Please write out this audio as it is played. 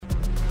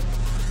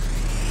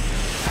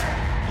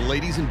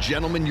Ladies and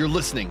gentlemen, you're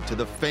listening to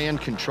the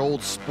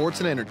fan-controlled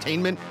sports and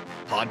entertainment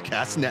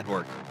podcast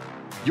network.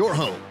 Your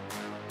home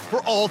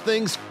for all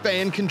things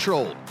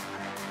fan-controlled.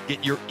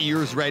 Get your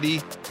ears ready,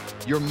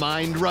 your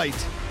mind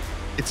right.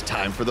 It's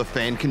time for the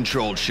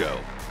Fan-Controlled Show.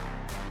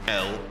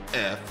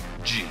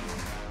 LFG.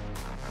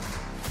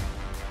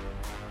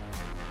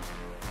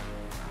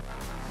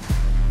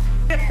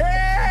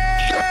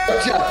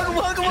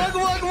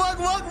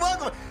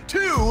 Welcome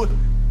to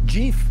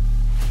Jeef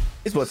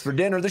is What's for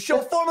Dinner, the show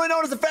formerly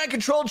known as the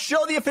Fan-Controlled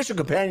Show, the official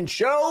companion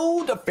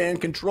show to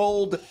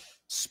Fan-Controlled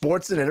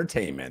Sports and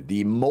Entertainment,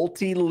 the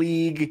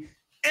multi-league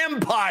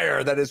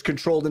empire that is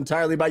controlled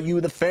entirely by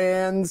you, the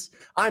fans.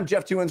 I'm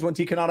Jeff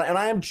 2Ns1T Canada, and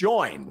I am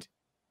joined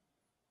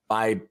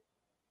by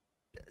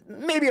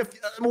maybe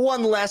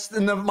one less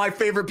than my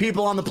favorite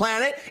people on the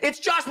planet. It's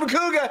Josh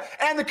McCouga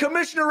and the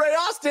Commissioner Ray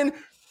Austin.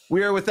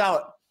 We are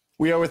without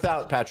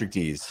Patrick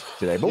Dees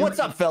today. But what's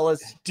up, fellas?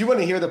 Do you want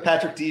to hear the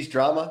Patrick Dees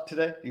drama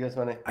today? You guys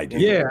want to? I do.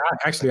 Yeah,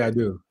 I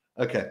do.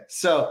 Okay,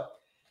 so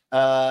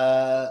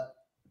I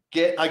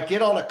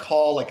get on a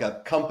call, like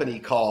a company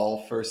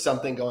call for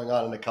something going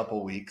on in a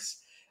couple weeks,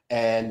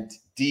 and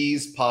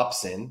Dees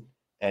pops in,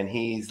 and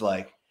he's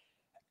like,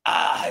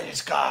 "I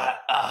just got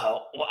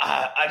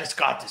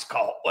this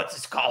call. What's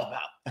this call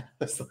about?" I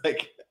was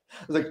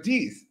like,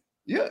 "Dees,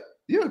 you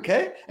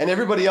okay?" And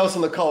everybody else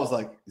on the call was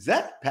like, "Is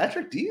that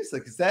Patrick Dees?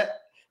 Like, is that?"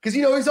 Because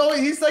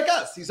he's like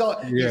us. He's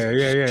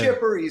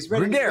chipper. He's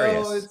ready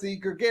gregarious. to go. It's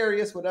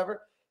gregarious,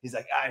 whatever. He's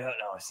like, "I don't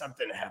know.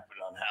 Something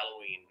happened on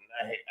Halloween.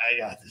 I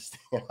got this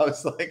thing." I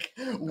was like,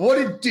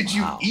 "What did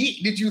you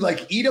eat? Did you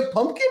eat a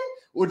pumpkin,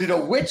 or did a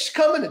witch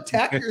come and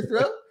attack your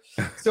throat?"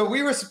 So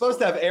we were supposed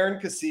to have Aaron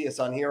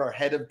Casillas on here, our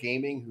head of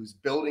gaming, who's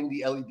building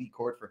the LED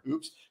court for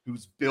hoops,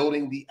 who's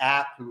building the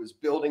app, who is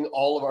building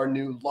all of our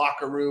new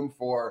locker room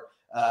for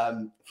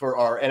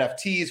our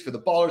NFTs, for the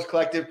Ballers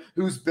Collective,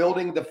 who's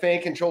building the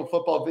fan-controlled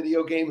football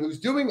video game, who's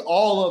doing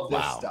all of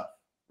this stuff,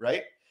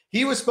 right?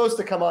 He was supposed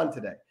to come on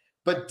today,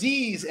 but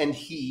Dees and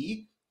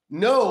he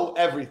know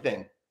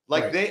everything.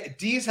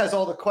 Dees has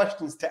all the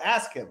questions to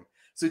ask him.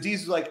 So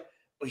Dees was like,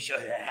 "We should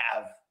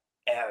have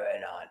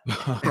Aaron on."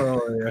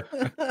 Oh,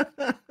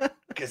 yeah.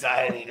 Because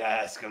I need to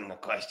ask him the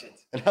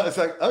questions. And I was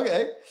like,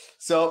 okay.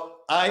 So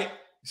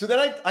then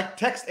I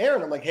text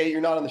Aaron. I'm like, "Hey, you're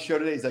not on the show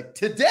today." He's like,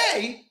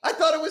 "Today? I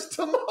thought it was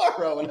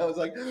tomorrow." And I was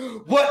like,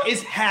 what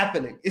is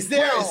happening? Is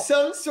there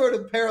some sort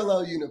of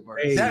parallel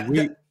universe?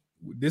 Hey,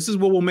 this is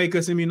what will make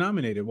us Emmy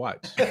nominated.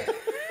 Watch.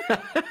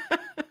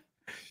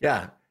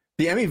 Yeah.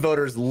 The Emmy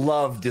voters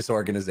love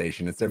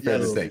disorganization. It's their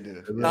favorite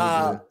thing.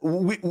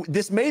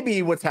 This may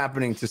be what's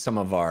happening to some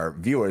of our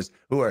viewers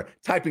who are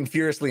typing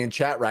furiously in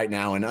chat right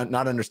now and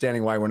not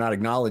understanding why we're not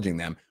acknowledging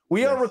them.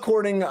 We are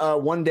recording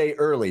one day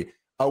early.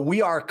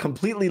 We are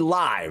completely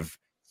live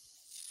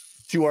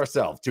to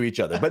ourselves, to each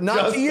other, but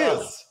not to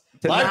you.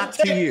 Not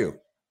to you.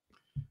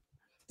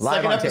 It's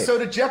like an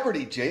episode of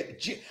Jeopardy,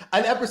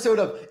 an episode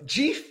of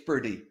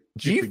Jeopardy.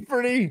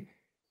 Jeopardy.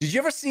 Did you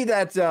ever see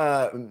that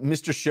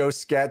Mr. Show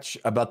sketch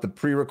about the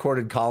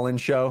pre-recorded call-in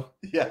show?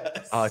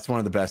 Yes. Oh, it's one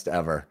of the best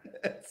ever.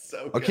 It's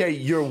so good. Okay,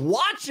 you're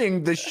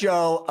watching the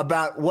show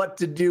about what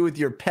to do with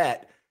your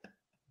pet,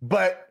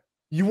 but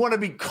you want to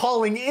be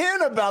calling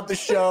in about the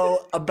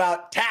show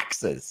about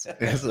taxes.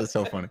 That's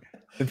so funny.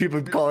 And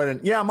people call in,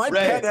 "Yeah, my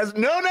pet has..."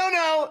 No.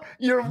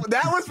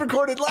 That was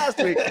recorded last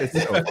week. It's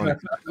so funny.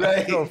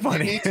 Right. So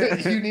funny.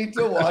 You need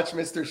to watch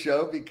Mr.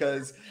 Show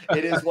because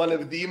it is one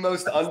of the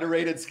most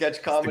underrated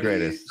sketch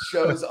comedy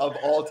shows of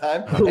all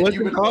time. And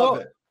you would love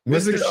it.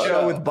 Mr.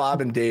 Show with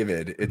Bob and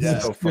David. It's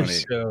so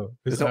funny.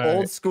 It's an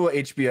old school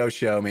HBO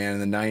show, man, in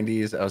the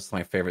 90s. That was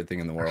my favorite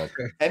thing in the world.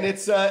 And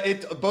it's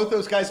both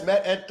those guys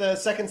met at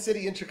Second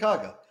City in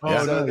Chicago.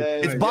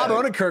 It's Bob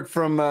Odenkirk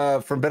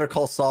from Better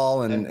Call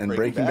Saul and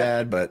Breaking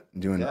Bad, but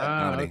doing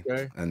comedy.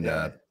 Okay. And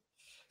I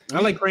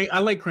like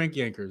Crank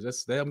Yankers.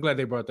 I'm glad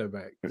they brought that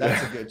back.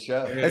 That's a good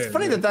show. It's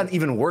funny that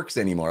even works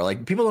anymore.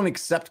 Like, people don't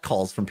accept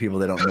calls from people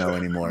they don't know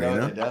anymore.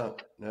 No, they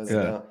don't. No, they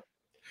don't.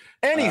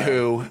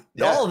 Anywho,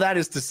 all of that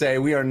is to say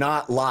we are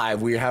not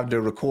live. We have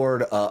to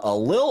record a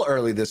little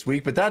early this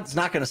week, but that's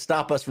not going to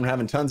stop us from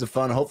having tons of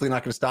fun. Hopefully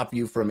not going to stop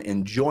you from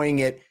enjoying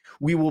it.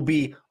 We will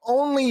be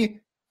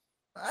only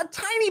a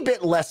tiny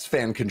bit less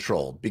fan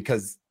controlled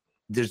because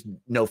there's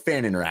no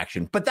fan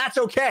interaction, but that's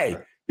okay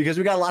because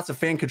we got lots of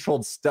fan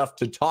controlled stuff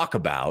to talk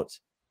about,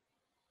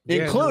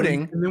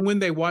 including. And then when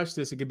they watch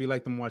this, it could be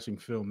like them watching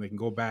film. They can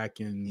go back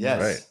and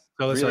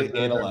so it's really like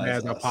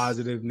analyze a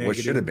positive, negative. What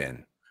should have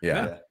been.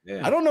 Yeah.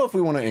 Yeah. I don't know if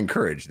we want to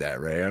encourage that,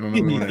 Ray. I don't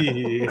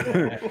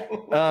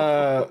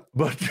know.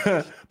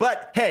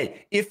 But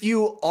hey, if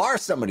you are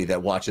somebody that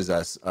watches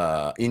us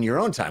in your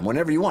own time,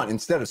 whenever you want,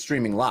 instead of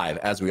streaming live,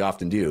 as we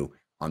often do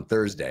on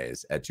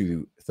Thursdays at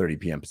 2:30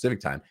 p.m. Pacific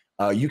time,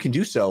 you can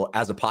do so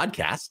as a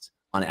podcast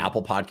on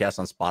Apple Podcasts,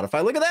 on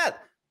Spotify. Look at that.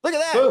 Look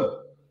at that. Boom.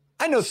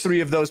 I know 3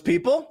 of those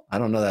people. I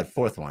don't know that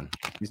 4th one.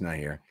 He's not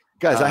here.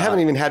 Guys, I haven't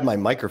even had my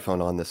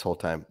microphone on this whole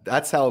time.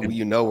 That's how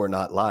you know we're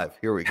not live.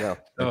 Here we go.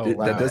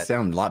 That does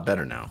sound a lot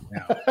better now.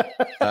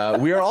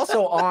 We are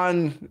also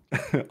on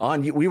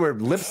we were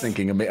lip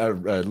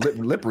syncing,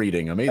 lip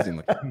reading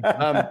amazingly.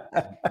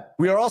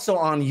 We are also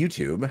on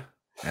YouTube,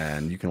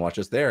 and you can watch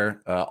us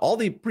there. All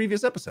the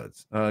previous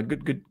episodes,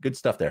 good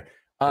stuff there.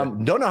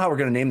 Don't know how we're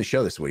going to name the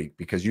show this week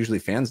because usually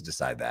fans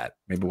decide that.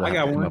 Maybe we'll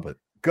have to come up with.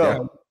 Go. Yeah.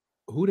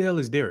 Who the hell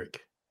is Derek?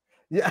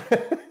 Yeah.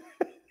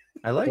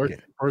 I like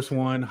it. First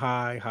one,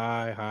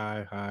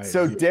 hi.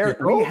 So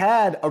Derek, we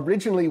had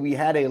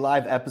a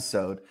live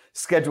episode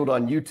scheduled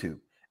on YouTube,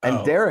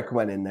 and Derek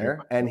went in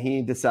there and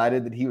he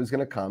decided that he was going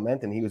to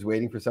comment, and he was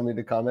waiting for somebody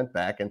to comment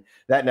back, and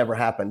that never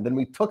happened. Then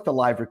we took the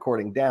live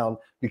recording down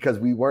because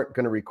we weren't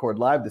going to record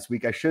live this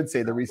week. I should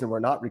say the reason we're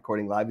not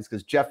recording live is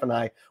because Jeff and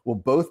I will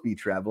both be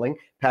traveling.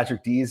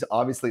 Patrick Dees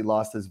obviously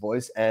lost his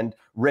voice, and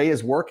Ray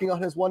is working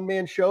on his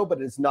one-man show,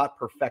 but it's not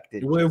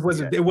perfected. Well, it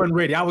wasn't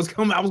ready. I was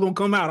going to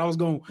come out.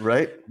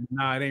 Right?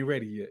 Nah, it ain't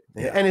ready yet.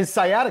 Yeah. And his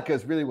sciatica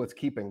is really what's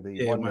keeping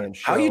the one-man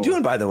show. How are you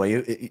doing, by the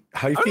way?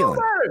 How are you feeling?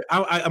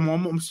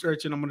 I'm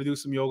stretching. I'm going to do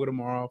some yoga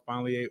tomorrow.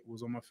 Finally,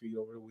 was on my feet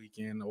over the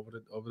weekend, over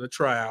the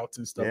tryouts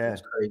and stuff. It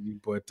was crazy,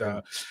 but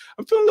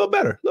I'm feeling a little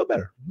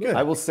better. Good.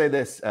 I will say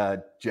this,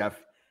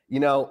 Jeff.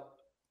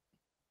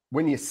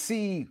 When you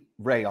see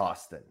Ray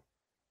Austin,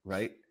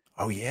 right?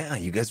 Oh yeah,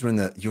 you guys were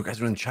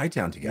in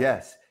Chi-Town together.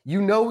 Yes,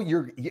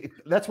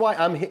 that's why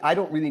I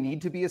don't really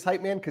need to be his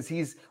hype man, because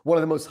he's one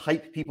of the most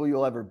hyped people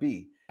you'll ever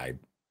be. I'm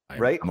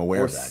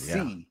aware of that.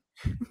 Yeah.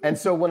 And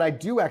so when I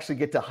do actually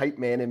get to hype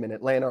man him in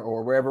Atlanta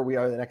or wherever we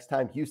are the next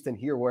time, Houston,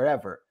 here,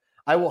 wherever,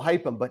 I will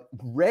hype him. But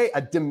Ray,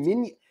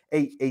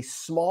 a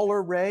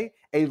smaller Ray,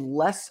 a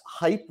less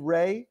hype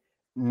Ray,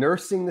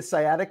 nursing the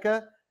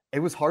sciatica. It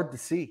was hard to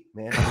see,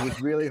 man. It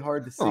was really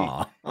hard to see.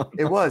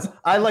 It was.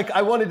 I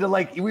wanted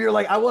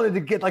to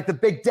get like the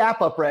big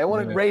dap up Ray. I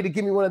wanted Ray to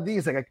give me one of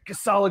these, like a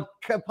solid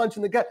punch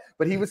in the gut.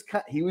 But he was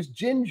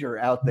ginger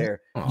out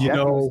there. He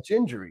was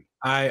gingery.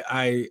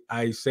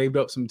 I saved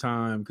up some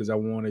time because I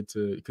wanted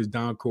to, because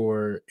Don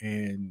Core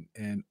and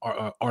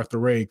Arthur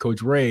Ray,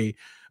 Coach Ray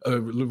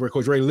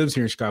lives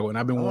here in Chicago, and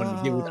I've been wanting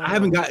to get with. I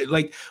haven't got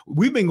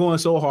we've been going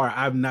so hard.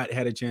 I've not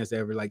had a chance to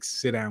ever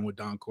sit down with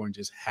Don Core and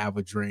just have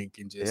a drink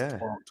and just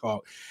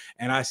talk.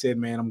 And I said,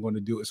 man, I'm going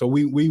to do it. So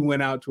we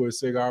went out to a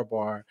cigar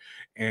bar,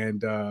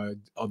 and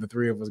all the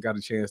three of us got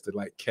a chance to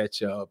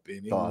catch up.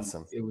 And it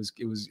awesome. It was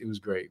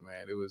great,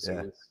 man.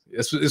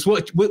 It's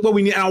what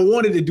we need. And I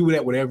wanted to do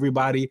that with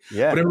everybody.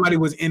 Yeah. But everybody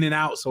was in and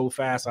out so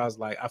fast. I was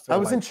like, I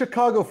was in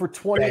Chicago for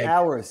 20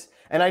 hours,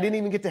 and I didn't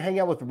even get to hang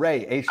out with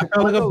Ray. I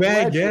felt like a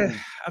bad,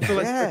 I feel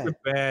like such a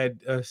bad,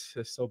 it's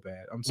so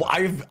bad. I'm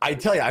sorry. Well, I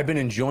tell you, I've been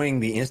enjoying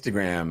the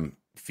Instagram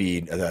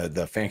feed,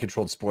 the Fan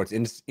Controlled Sports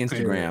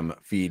Instagram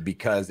feed,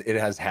 because it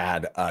has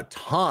had a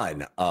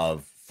ton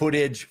of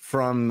footage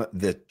from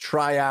the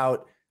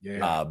tryout.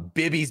 Yeah.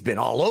 Bibby's been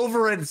all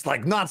over it. It's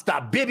like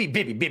nonstop Bibby.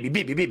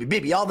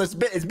 All this,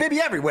 it's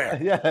Bibby everywhere.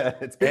 Yeah,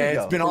 it's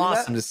been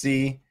awesome to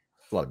see.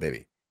 A lot of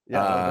Bibby.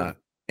 Yeah.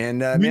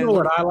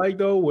 What I like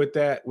though with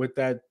that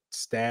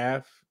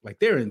staff,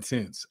 they're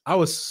intense. I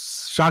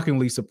was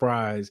shockingly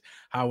surprised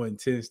how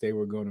intense they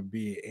were going to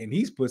be, and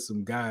he's put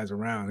some guys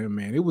around him,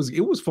 man. It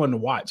was fun to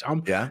watch.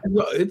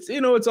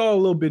 It's all a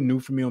little bit new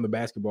for me on the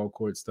basketball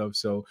court stuff,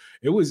 so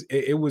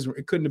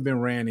it couldn't have been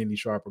ran any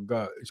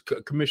sharper.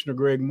 Commissioner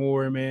Greg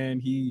Moore,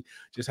 man,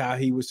 how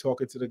he was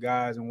talking to the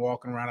guys and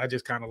walking around, I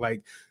just kind of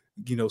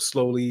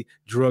slowly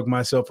drug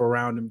myself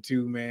around him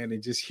too, man,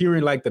 and just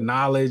hearing the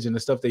knowledge and the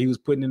stuff that he was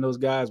putting in those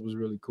guys was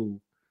really cool.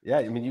 Yeah,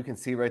 I mean, you can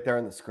see right there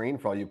on the screen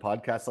for all you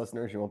podcast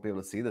listeners. You won't be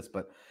able to see this,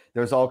 but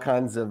there's all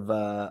kinds of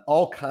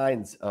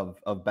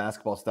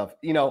basketball stuff.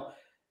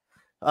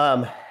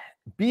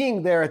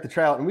 Being there at the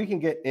tryout, and we can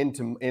get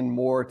in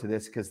more to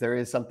this because there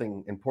is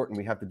something important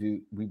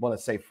we want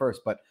to say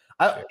first. But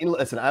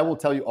listen, I will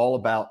tell you all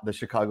about the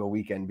Chicago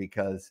weekend,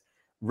 because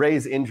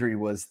Ray's injury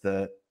was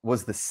the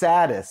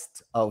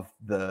saddest of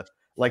the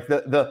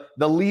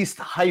least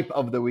hype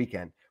of the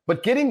weekend.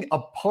 But getting a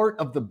part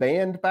of the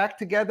band back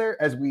together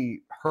as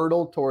we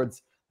hurtle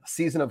towards a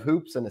season of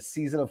hoops and a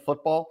season of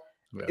football,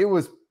 it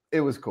was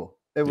cool.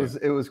 It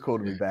was cool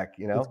to be back.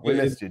 We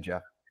missed you,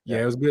 Jeff.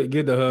 Yeah, it was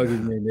good to hug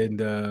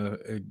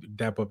and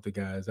dap up the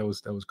guys. That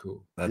was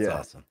cool. That's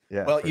awesome.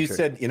 Yeah. Well, you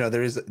said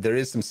there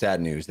is some sad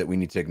news that we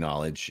need to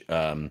acknowledge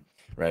right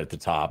at the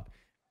top.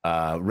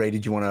 Ray,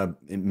 did you want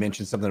to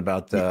mention something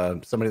about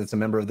somebody that's a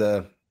member of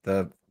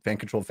the Fan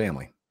Control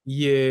family?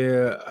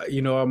 Yeah,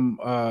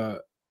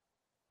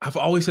 I've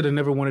always said I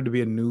never wanted to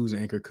be a news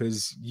anchor,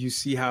 because you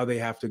see how they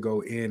have to go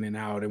in and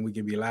out, and we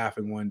can be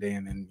laughing one day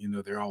and then,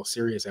 they're all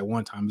serious at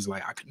one time. It's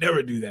like, I could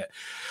never do that.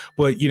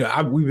 But,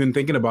 we've been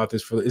thinking about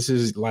this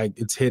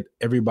it's hit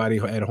everybody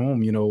at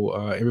home.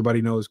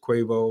 Everybody knows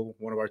Quavo,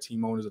 one of our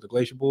team owners of the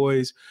Glacier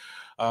Boys.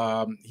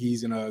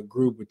 He's in a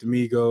group with the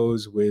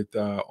Migos, with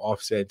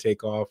Offset,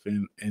 Takeoff,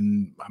 and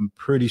I'm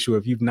pretty sure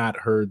if you've not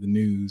heard the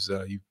news,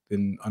 you've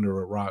been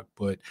under a rock,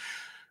 but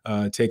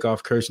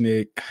Takeoff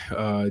Kirshnick,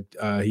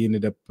 he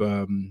ended up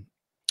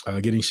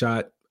getting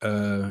shot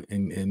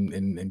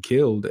and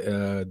killed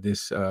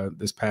this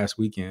past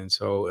weekend.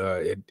 So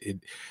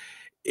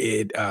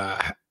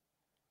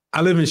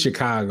I live in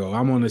Chicago.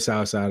 I'm on the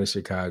south side of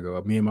Chicago.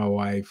 Me and my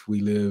wife, we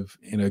live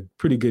in a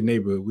pretty good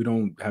neighborhood. We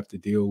don't have to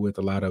deal with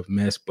a lot of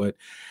mess, but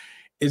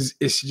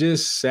it's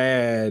just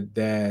sad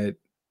that,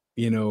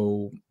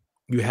 you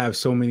have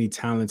so many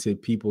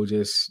talented people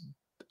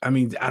I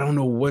don't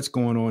know what's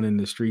going on in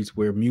the streets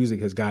where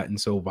music has gotten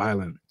so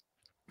violent.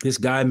 This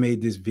guy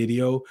made this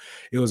video.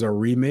 It was a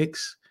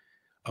remix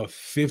of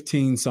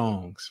 15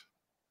 songs.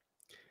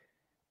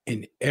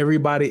 And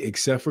everybody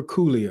except for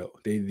Coolio,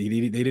 they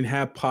didn't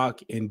have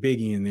Pac and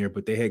Biggie in there,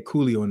 but they had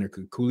Coolio in there.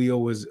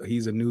 Coolio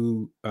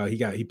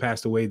he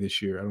passed away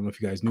this year. I don't know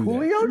if you guys knew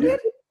Coolio that. did?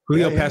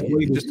 Coolio passed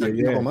away just this a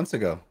year. couple months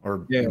ago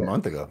or a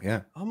month ago.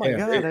 Yeah. Oh my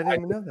God, I didn't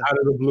even know that. Out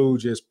of the blue,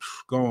 just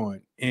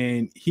gone.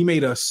 And he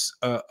made a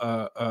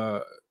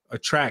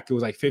track. It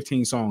was like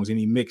 15 songs, and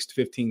he mixed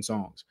 15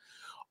 songs.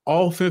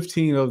 All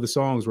 15 of the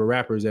songs were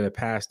rappers that had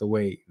passed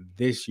away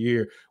this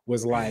year.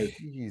 Was like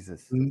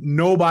Jesus.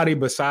 Nobody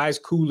besides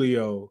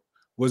Coolio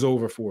was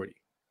over 40.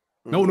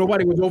 No,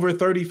 nobody was over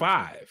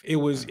 35. It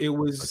was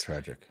so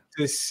tragic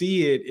to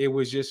see it. It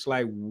was just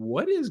like,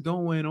 what is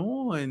going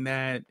on?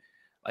 That,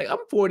 like, I'm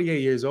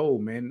 48 years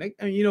old, man. Like,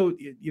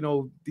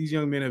 these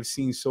young men have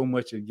seen so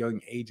much at young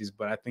ages,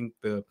 but I think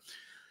the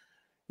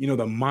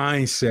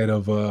mindset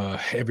of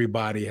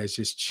everybody has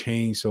just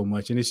changed so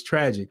much, and it's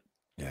tragic.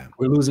 Yeah,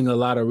 we're losing a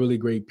lot of really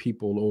great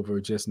people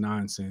over just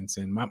nonsense,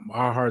 and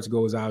our hearts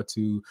goes out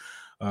to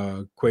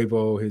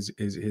Quavo,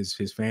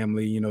 his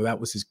family.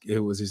 It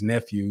was his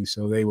nephew,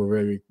 so they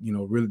were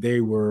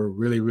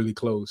really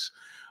close.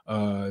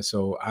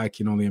 So I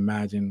can only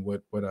imagine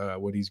what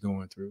he's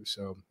going through.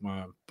 So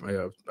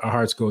our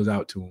hearts goes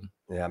out to him.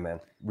 Yeah, man,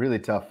 really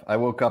tough. I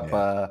woke up.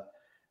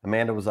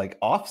 Amanda was like,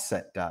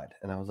 Offset died,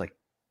 and I was like,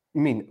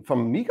 you mean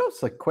from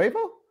Migos, like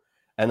Quavo?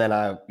 And then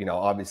I,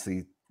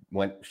 obviously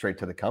went straight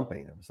to the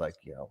company. It was like,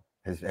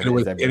 his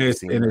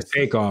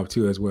Takeoff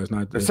too, as well. It's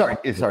not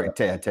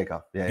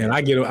Takeoff. Yeah. And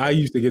I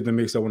used to get them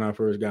mixed up when I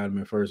first got him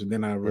at first, and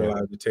then I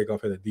realized the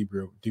Takeoff had a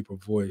deeper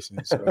voice,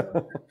 and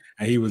so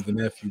and he was the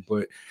nephew.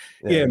 But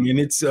I mean,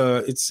 it's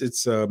I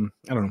don't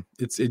know.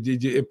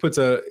 It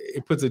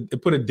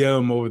put a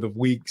dim over the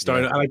week.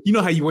 Started like,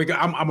 how you wake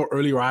up. I'm an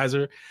early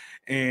riser.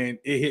 And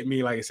it hit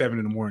me like at 7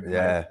 a.m.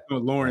 Yeah.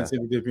 Like, Lawrence, it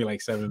hit me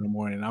like 7 a.m.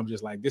 And I'm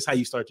just like, this is how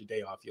you start your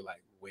day off. You're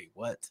like, wait,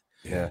 what?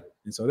 Yeah.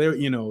 And so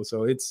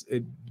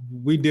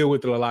we deal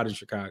with it a lot in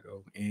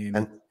Chicago,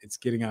 and it's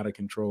getting out of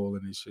control,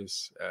 and it's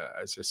just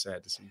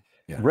sad to see.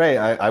 Yeah. Ray,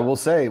 I will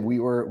say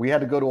we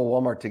had to go to a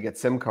Walmart to get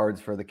SIM cards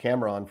for the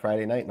camera on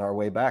Friday night, and our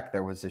way back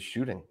there was this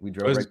shooting. We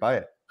drove right by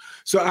it.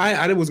 So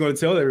I was going to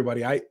tell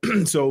everybody. I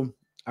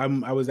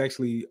was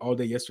actually all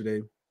day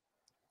yesterday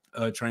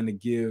trying to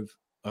give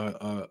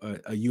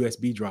a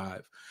USB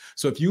drive.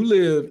 So if you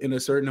live in a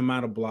certain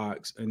amount of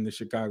blocks in the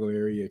Chicago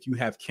area, if you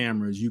have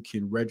cameras, you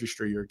can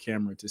register your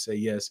camera to say,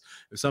 yes,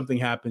 if something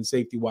happens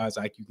safety wise,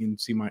 like you can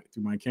see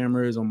through my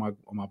cameras on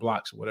my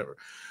blocks or whatever.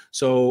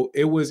 So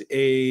it was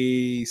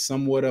a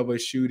somewhat of a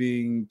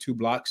shooting 2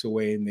 blocks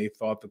away, and they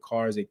thought the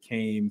cars that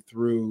came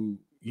through,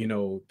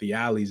 the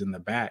alleys in the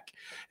back.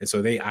 And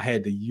so I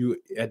had to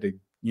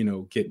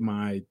get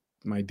my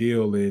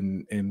deal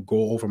and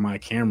go over my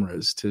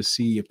cameras to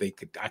see if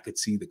I could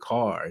see the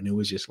car. And it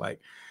was just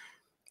like,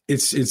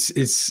 it's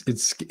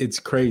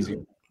crazy.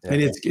 Yeah. And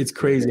it's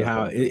crazy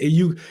how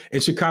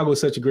and Chicago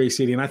is such a great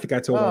city. And I think I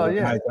told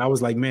guys, I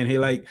was like, man, hey,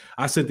 like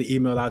I sent the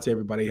email out to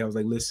everybody. I was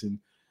like, listen,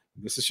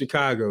 this is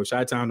Chicago.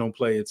 Chi-Town don't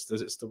play. It's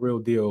the real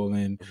deal.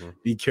 And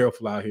be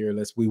careful out here.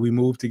 We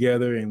move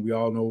together, and we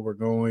all know where we're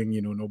going.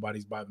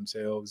 Nobody's by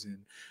themselves. And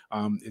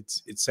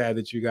it's sad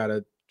that you got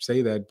to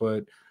say that,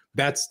 but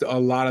that's a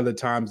lot of the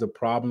times the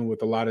problem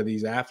with a lot of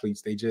these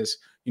athletes. They just,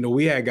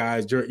 we had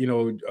guys,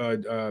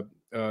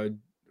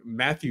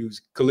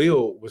 Matthews,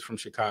 Khalil was from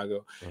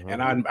Chicago.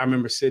 And I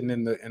remember sitting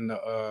in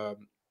the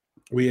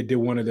we had did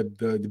one of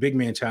the big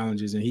man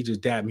challenges, and he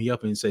just dabbed me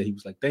up and said, he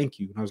was like, thank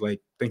you. And I was like,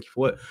 thank you for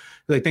what?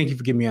 He's like, thank you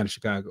for getting me out of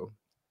Chicago.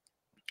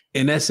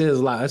 And that says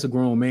a lot. That's a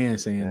grown man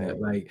saying that.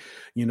 Like,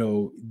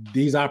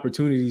 these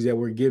opportunities that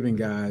we're giving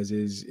guys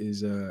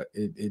I'm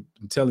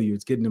telling you,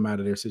 it's getting them out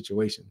of their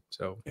situation.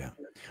 So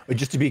But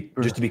just to be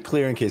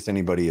clear, in case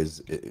anybody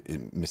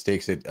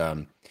mistakes it,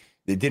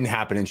 it didn't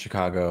happen in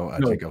Chicago.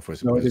 Takeoff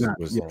was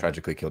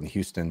tragically killed in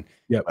Houston.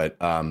 Yeah, but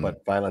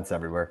violence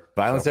everywhere.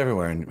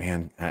 And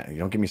man, you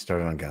don't get me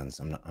started on guns.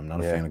 I'm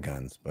not a fan of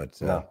guns,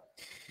 but no.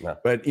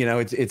 But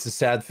it's a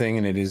sad thing,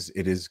 and it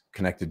is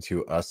connected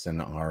to us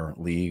and our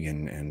league,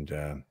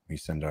 and we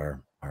send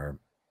our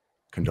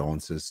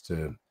condolences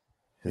to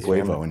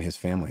Quavo and his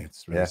family.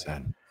 It's really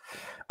sad.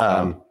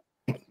 Go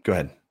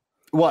ahead.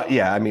 Well,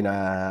 yeah, I mean,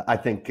 I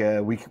think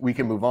we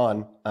can move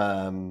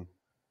on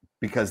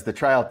because the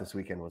tryout this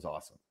weekend was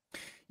awesome.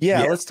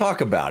 Yeah, let's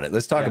talk about it.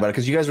 Let's talk about it,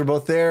 because you guys were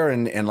both there,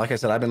 and like I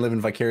said, I've been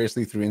living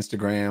vicariously through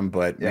Instagram.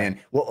 But man,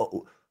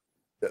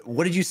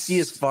 what did you see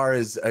as far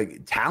as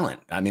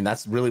talent? I mean,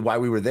 that's really why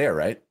we were there,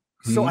 right?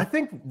 So I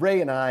think Ray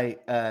and I,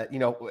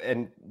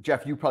 and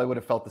Jeff, you probably would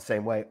have felt the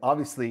same way.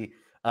 Obviously,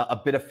 a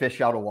bit of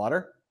fish out of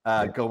water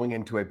going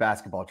into a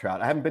basketball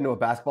tryout. I haven't been to a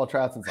basketball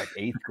tryout since like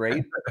 8th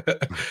grade.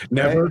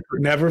 never, right?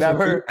 never,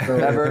 never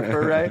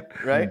for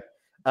right.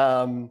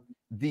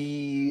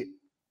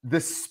 The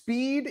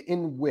speed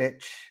in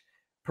which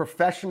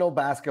professional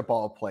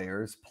basketball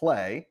players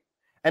play,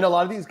 and a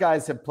lot of these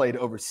guys have played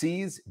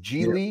overseas,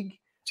 G League,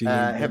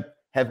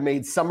 have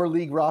made summer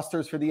league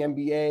rosters for the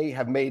NBA,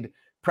 have made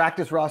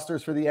practice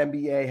rosters for the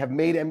NBA, have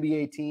made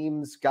NBA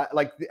teams.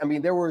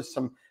 There were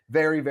some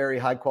very, very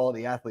high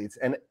quality athletes,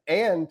 and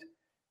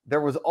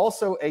there was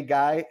also a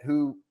guy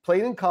who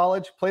played in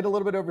college, played a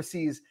little bit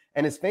overseas,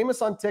 and is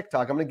famous on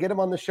TikTok. I'm going to get him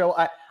on the show.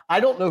 I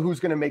don't know who's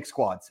going to make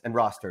squads and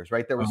rosters,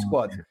 right? There were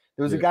squads.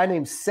 There was a guy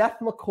named Seth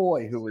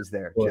McCoy who was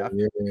there, Jeff.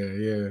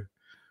 Yeah.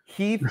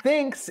 He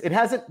thinks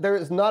there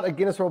is not a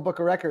Guinness World Book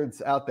of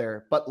Records out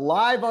there, but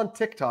live on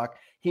TikTok,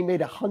 he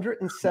made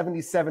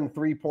 177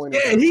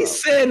 3-pointers. Yeah, he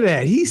said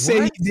that. He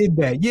said he did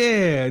that.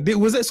 Yeah.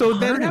 Was it so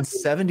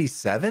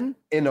 177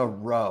 in a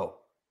row?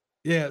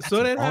 Yeah, that's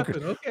so that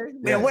happened. Okay.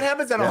 Yeah, what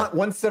happens at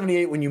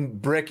 178 when you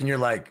brick and you're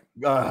like,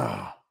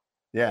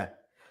 yeah.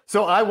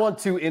 So I want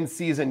to, in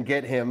season,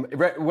 get him,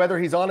 whether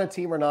he's on a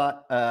team or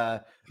not,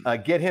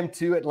 get him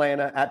to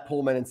Atlanta at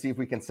Pullman and see if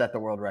we can set the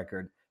world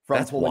record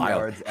from Pullman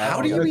yards.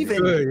 How do you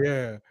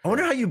even? I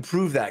wonder how you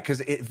prove that,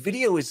 because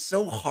video is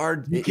so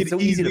hard. It's so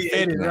easy to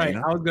edit. Right.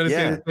 I was going to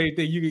say the same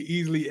thing. You can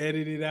easily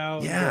edit it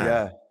out.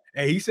 Yeah.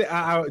 And he said,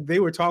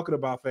 they were talking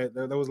about that.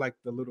 That was like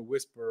the little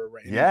whisper.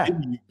 Right? Yeah.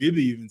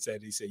 Bibby even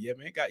said, he said, yeah,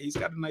 man, he's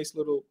got a nice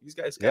little,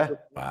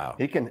 wow.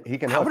 He can.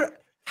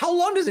 How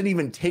long does it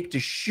even take to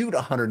shoot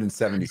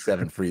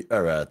 177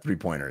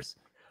 3-pointers?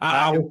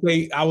 I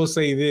will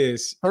say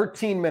this.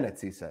 13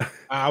 minutes, he said.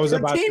 I was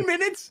 13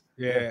 minutes?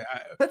 Yeah.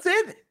 That's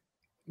it?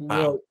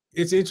 Well,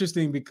 it's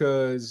interesting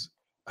because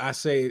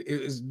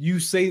we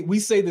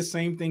say the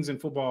same things in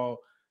football.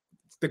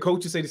 The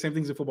coaches say the same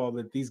things in football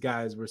that these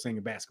guys were saying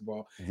in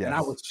basketball. Yes. And I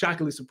was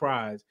shockingly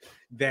surprised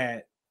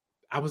that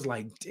I was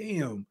like,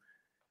 damn,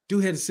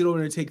 dude had to sit over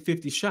there and take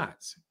 50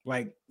 shots.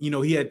 Like,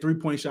 he had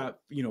 3-point shot,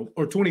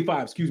 or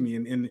 25, excuse me.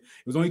 And it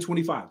was only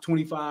 25,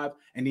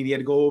 and then he had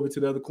to go over to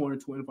the other corner,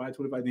 25,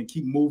 then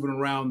keep moving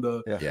around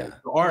the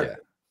arc. Yeah.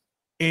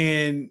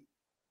 And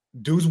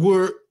dudes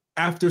were,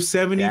 after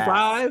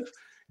 75,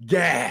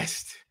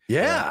 gassed.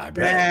 Yeah,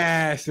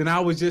 gassed. And I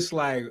was just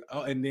like,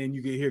 and then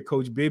you can hear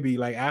Coach Bibby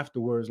like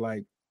afterwards,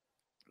 like,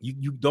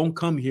 you don't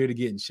come here to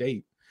get in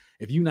shape.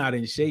 If you're not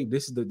in shape,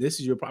 this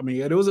is your problem.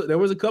 There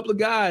was a couple of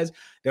guys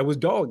that was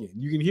dogging.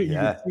 You can hear, you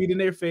can see it in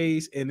their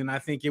face, and then I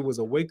think it was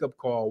a wake up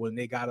call when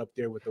they got up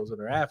there with those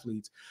other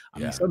athletes. I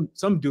mean,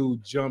 some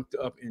dude jumped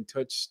up and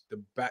touched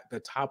the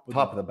top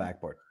of the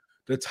backboard.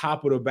 The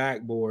top of the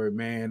backboard,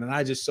 man, and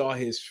I just saw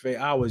his face.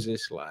 I was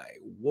just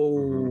like,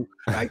 "Whoa!"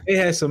 Like they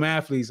had some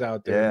athletes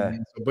out there,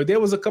 man. But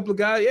there was a couple of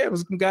guys. Yeah,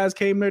 some guys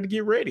came there to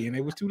get ready, and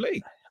it was too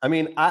late. I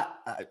mean,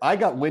 I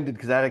got winded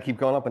because I had to keep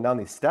going up and down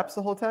these steps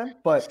the whole time.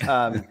 But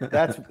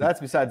that's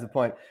besides the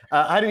point.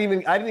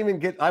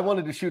 I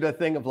wanted to shoot a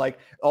thing of like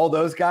all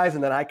those guys,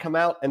 and then I come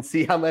out and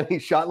see how many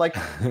shot. Like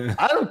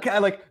I don't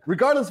care. Like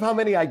regardless of how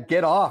many I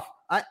get off,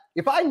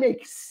 if I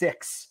make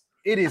 6.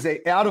 It is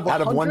out of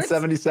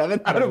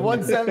 177. Out of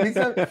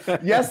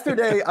 177.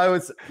 Yesterday,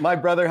 my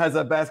brother has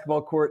a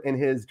basketball court in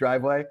his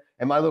driveway,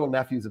 and my little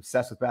nephew's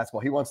obsessed with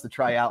basketball. He wants to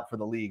try out for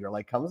the league, or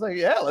like comes like,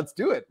 yeah, let's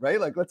do it,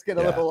 right? Like let's get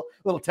a little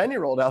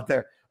 10-year-old out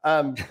there.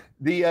 I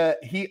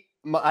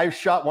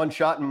shot one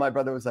shot, and my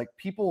brother was like,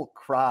 people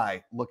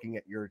cry looking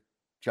at your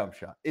jump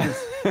shot. It is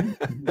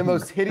the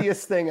most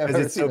hideous thing I've ever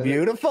seen. Is it so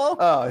beautiful?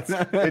 Oh, it's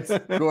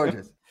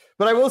gorgeous.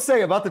 But I will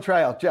say about the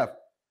tryout, Jeff,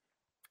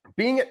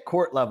 being at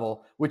court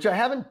level, which I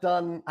haven't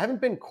been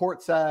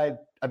courtside.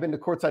 I've been to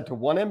courtside to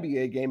 1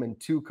 NBA game and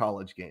 2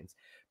 college games.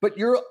 But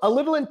you're a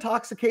little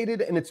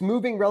intoxicated, and it's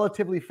moving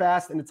relatively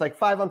fast, and it's like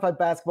 5-on-5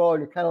 basketball,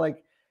 and you're kind of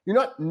like, you're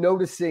not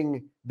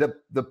noticing the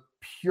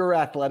pure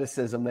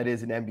athleticism that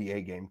is an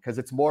NBA game because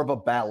it's more of a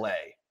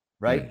ballet,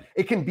 right?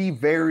 It can be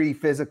very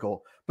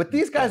physical, but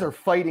these guys are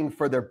fighting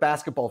for their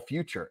basketball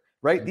future.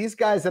 Right? These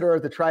guys that are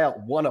at the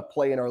tryout want to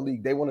play in our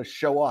league. They want to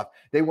show off.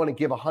 They want to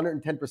give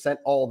 110%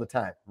 all the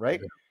time,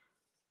 right?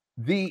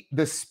 The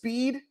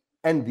speed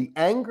and the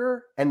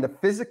anger and the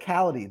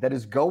physicality that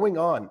is going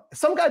on.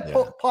 Some guy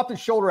popped his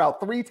shoulder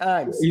out 3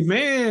 times.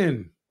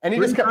 Man. And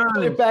he just kept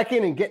putting it back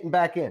in and getting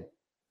back in.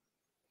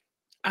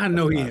 I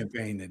know he ain't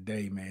paying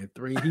today, man.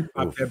 3. He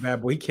popped that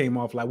bad boy. He came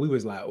off like we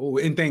was like, oh,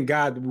 and thank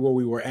God where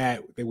we were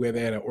at, they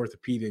had an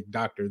orthopedic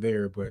doctor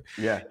there. But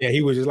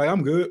he was just like,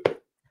 I'm good.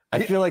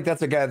 I feel like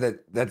that's a guy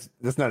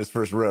that's not his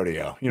first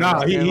rodeo. He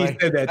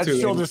said that too.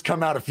 He'll just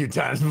come out a few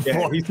times before.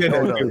 Yeah, he said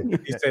that too.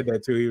 He said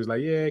that too. He was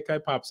like, "Yeah, it kind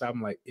of pops out."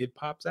 I'm like, "It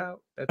pops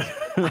out." That's.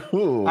 I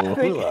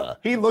think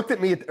he looked at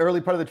me at the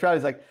early part of the trial.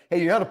 He's like,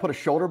 "Hey, you know how to put a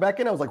shoulder back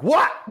in?" I was like,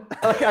 "What?"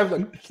 I was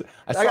like,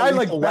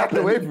 I backed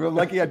away from him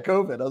like he had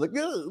COVID. I was like,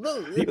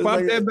 "No." He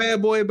popped that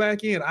bad boy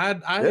back in.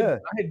 I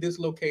had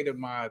dislocated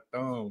my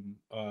thumb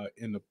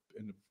in the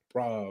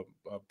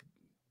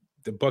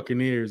the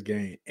Buccaneers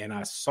game, and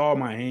I saw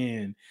my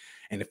hand,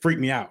 and it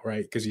freaked me out,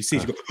 right? Because you see,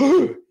 you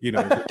go, you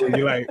know,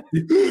 you're like,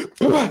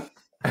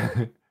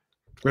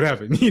 what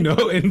happened? You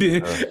know, and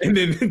then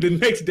the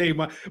next day,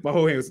 my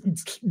whole hand was.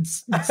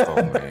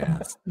 Oh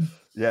man,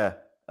 yeah.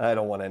 I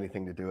don't want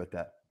anything to do with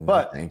that.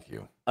 But thank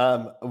you.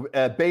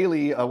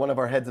 Bailey, one of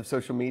our heads of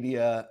social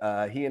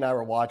media, he and I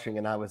were watching,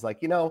 and I was like,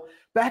 you know,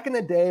 back in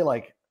the day,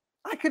 like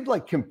I could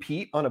like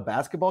compete on a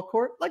basketball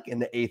court, like in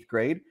the 8th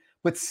grade,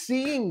 but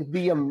seeing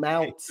the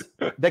amount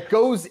that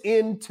goes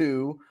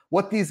into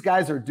what these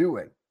guys are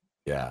doing.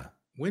 Yeah.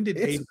 When did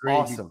It's 8th grade?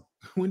 awesome.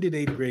 When did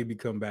 8th grade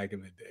become back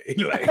in the day?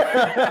 Like,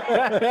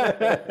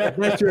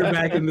 that's your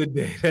back in the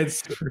day.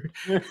 That's true.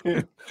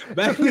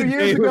 Back a few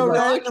years ago,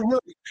 I could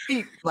really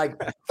compete, like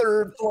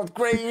 3rd, 4th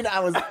grade. I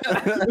was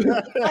back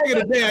in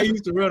the day. I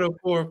used to run a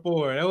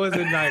 4.4. That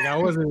wasn't like I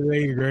wasn't in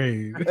 8th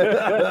grade.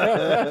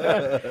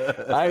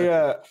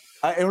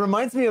 It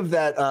reminds me of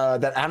that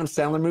Adam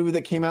Sandler movie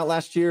that came out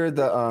last year.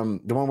 The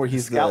one where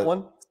he's Scout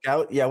one.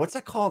 Scout, yeah. What's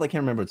that called? I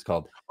can't remember what it's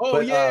called. Oh,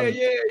 but,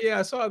 yeah.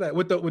 I saw that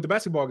with the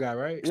basketball guy,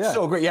 right? Yeah.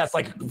 So great. Yeah, it's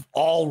like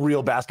all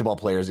real basketball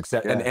players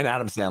except and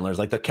Adam Sandler's.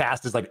 Like the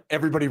cast is like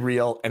everybody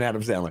real and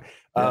Adam Sandler.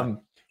 And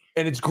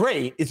it's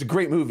great. It's a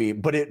great movie,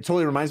 but it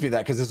totally reminds me of that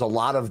because there's a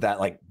lot of that,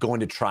 like going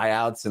to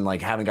tryouts and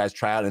like having guys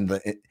try out, and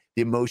the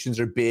emotions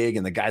are big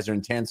and the guys are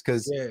intense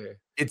because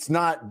it's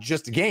not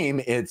just a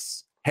game.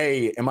 It's,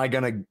 hey, am I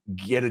gonna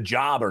get a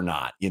job or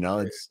not? You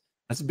know,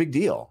 that's a big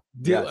deal.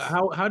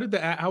 How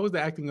was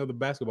the acting of the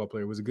basketball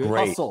player? Was it good?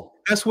 Great. Hustle.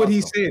 That's what he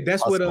said.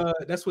 That's what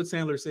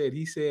Sandler said.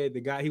 He said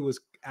he was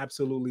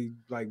absolutely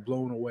like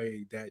blown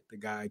away that the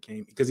guy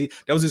came because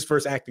that was his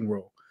first acting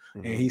role.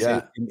 And he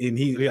said, and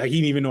he didn't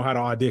even know how to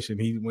audition.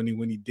 When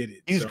he did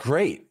it, he's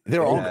great.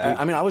 They're all.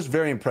 I mean, I was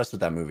very impressed with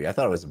that movie. I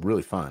thought it was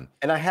really fun.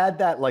 And I had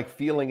that like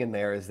feeling in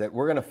there is that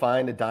we're gonna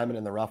find a diamond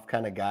in the rough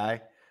kind of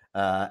guy.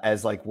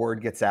 As like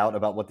word gets out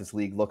about what this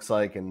league looks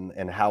like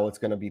and how it's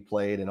going to be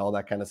played and all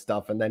that kind of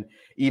stuff. And then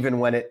even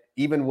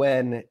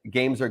when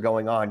games are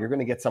going on, you're going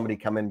to get somebody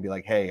come in and be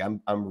like, hey,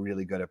 I'm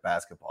really good at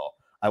basketball.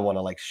 I want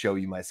to like show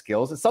you my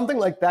skills. And something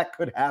like that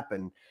could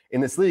happen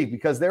in this league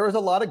because there is a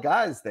lot of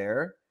guys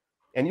there,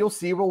 and you'll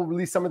see, we'll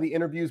release some of the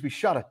interviews. We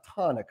shot a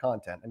ton of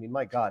content. I mean,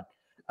 my God.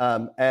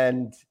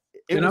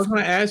 And I was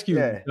going to ask you,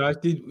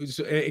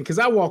 because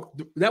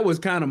that was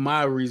kind of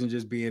my reason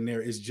just being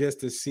there, is just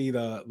to see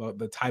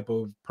the type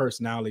of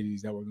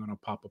personalities that were going to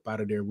pop up out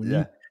of there.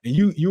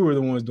 You were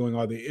the ones doing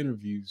all the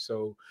interviews.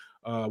 So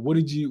what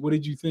did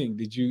you think?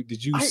 Did you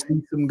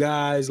see some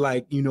guys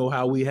like, you know,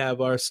 how we have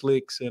our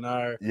Slicks and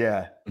our,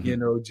 you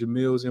know,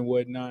 Jamils and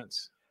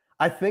whatnots?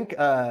 I think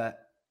I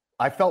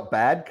felt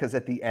bad because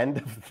at the end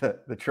of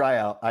the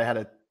tryout, I had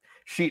a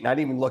sheet and I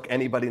didn't even look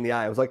anybody in the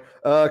eye. I was like,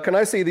 can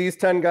I see these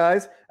 10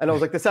 guys? And I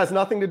was like, this has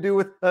nothing to do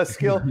with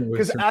skill,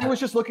 because I was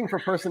just looking for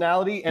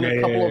personality, and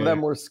a couple of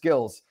them were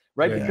skills,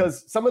 right?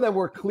 Because some of them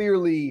were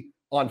clearly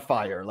on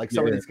fire. Like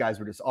some of these guys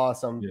were just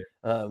awesome.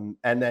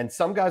 And then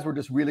some guys were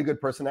just really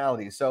good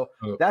personalities. So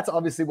that's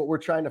obviously what we're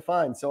trying to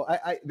find. So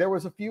I there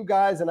was a few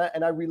guys, and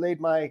I relayed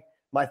my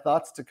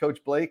thoughts to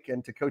Coach Blake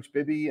and to Coach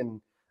Bibby,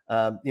 and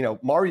you know,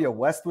 Mario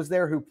West was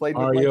there, who played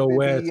with Mario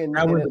West in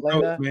Atlanta.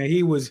 Coach, man.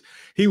 He was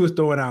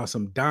throwing out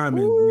some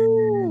diamonds,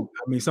 man.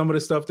 I mean, some of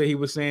the stuff that he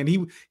was saying,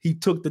 he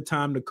took the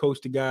time to coach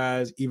the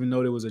guys, even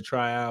though there was a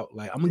tryout.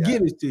 Like, I'm gonna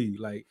give this to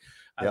you. Like,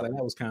 I was like,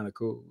 that was kind of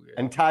cool. Yeah.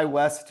 And Ty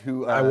West,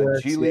 who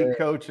G League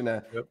coach and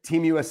a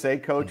Team USA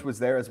coach, was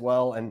there as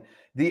well. And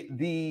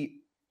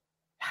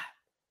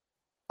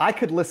I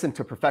could listen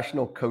to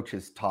professional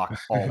coaches talk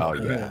all Oh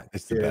yeah,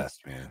 it's the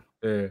best, man.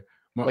 Yeah,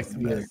 like the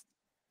best.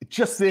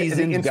 Just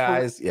the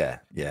guys,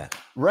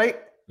 right.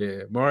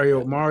 Yeah,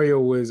 Mario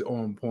was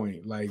on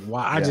point. Like,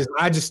 why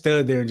I just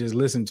stood there and just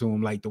listened to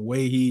him. Like the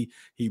way he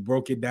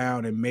broke it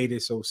down and made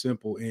it so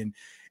simple, and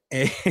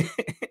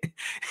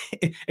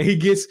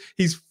he's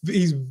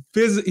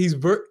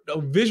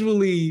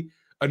visually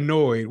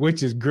annoyed,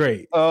 which is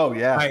great. Oh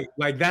yeah,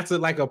 like that's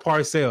like a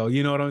parcel.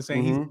 You know what I'm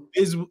saying?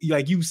 He's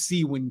like, you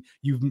see when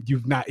he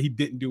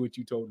didn't do what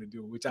you told him to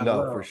do, which I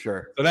love for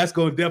sure. So that's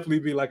going to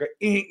definitely be like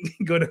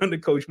go down to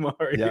Coach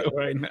Mario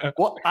right now.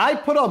 Well, I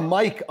put a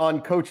mic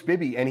on Coach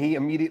Bibby and he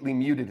immediately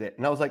muted it,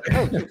 and I was like,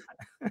 oh,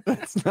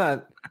 that's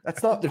not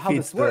how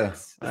this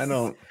works. I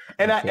don't.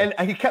 And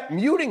he kept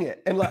muting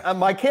it, and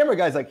my camera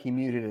guy's like, he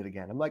muted it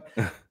again. I'm like.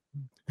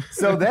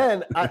 So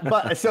then,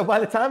 so by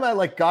the time I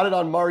like got it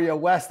on Mario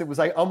West, it was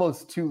like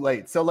almost too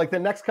late. So like the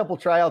next couple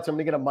tryouts, I'm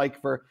gonna get a mic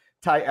for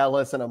Ty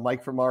Ellis and a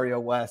mic for Mario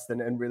West,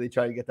 and really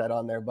try to get that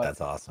on there. But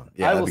that's awesome.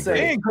 Yeah, I will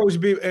say, and Coach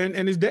Bibby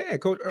and his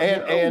dad, Coach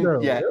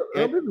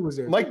Bibby was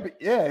there. Mike,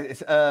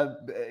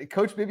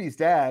 Coach Bibby's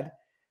dad,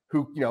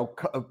 who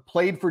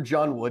played for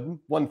John Wooden,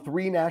 won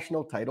 3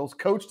 national titles,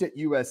 coached at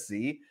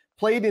USC,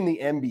 played in the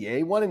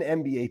NBA, won an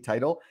NBA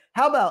title.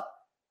 How about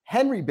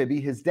Henry Bibby,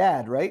 his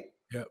dad, right?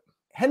 Yep.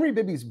 Henry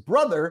Bibby's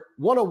brother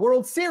won a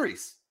World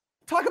Series.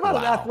 Talk about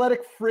an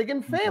athletic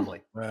friggin' family.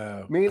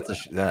 Wow. I mean,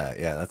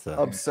 that's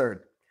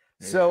absurd.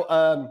 So,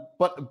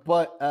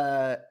 but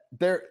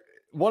there,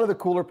 one of the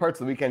cooler parts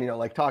of the weekend,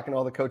 like talking to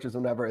all the coaches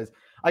and whatever, is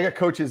I got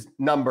coach's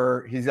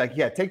number. He's like,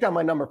 yeah, take down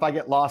my number. If I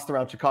get lost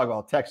around Chicago,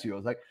 I'll text you. I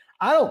was like,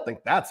 I don't think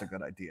that's a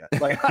good idea.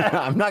 Like,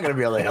 I'm not going to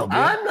be able to help you.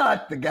 I'm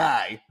not the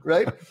guy,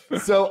 right?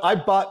 So I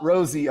bought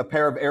Rosie a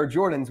pair of Air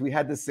Jordans. We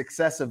had this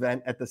success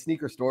event at the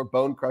sneaker store.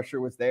 Bone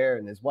Crusher was there,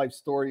 and his wife's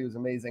story was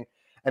amazing.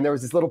 And there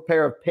was this little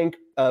pair of pink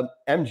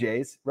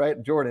MJs,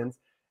 right, Jordans.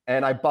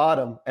 And I bought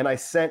them, and I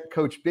sent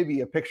Coach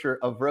Bibby a picture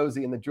of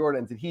Rosie and the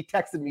Jordans, and he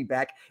texted me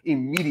back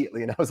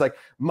immediately. And I was like,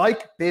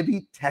 Mike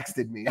Bibby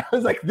texted me. I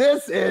was like,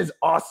 this is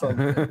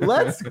awesome.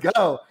 Let's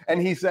go.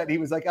 And he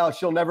was like, oh,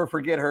 she'll never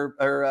forget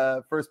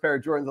her first pair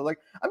of Jordans. I was like,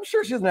 I'm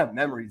sure she doesn't have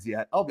memories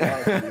yet. I'll be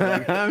honest with you.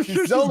 Like, I'm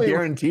sure she's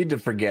guaranteed to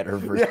forget her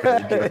first pair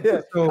of Jordans.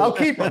 Yeah. So, I'll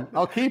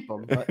keep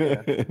them. But,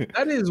 yeah.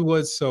 That is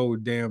what's so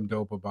damn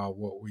dope about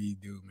what we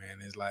do, man.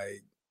 It's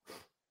like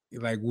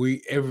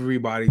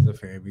everybody's a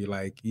fan. We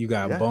like, you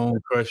got Bone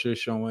Crusher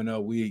showing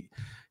up. We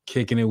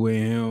kicking it with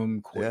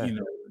him. Yeah.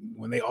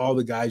 When all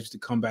the guys used to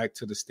come back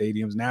to the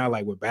stadiums. Now,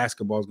 like with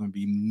basketball, is going to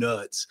be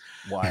nuts.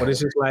 Wow. But it's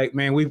just like,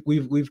 man,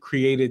 we've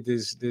created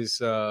this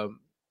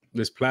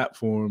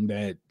platform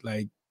that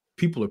like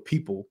people are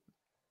people.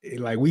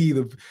 Like we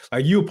either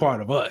like you're a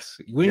part of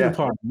us. We ain't a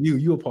part of you.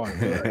 You're a part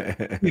of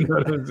us. You know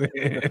what I'm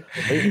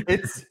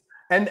saying?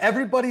 And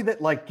everybody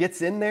that like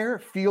gets in there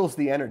feels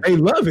the energy. They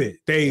love it.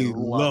 They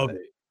love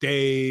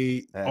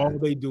it. All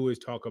they do is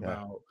talk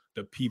about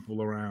the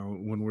people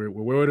around when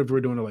whatever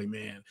we're doing. They're like,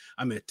 man,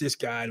 I met this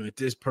guy, I met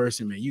this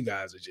person, man. You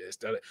guys are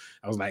just.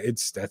 I was like,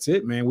 that's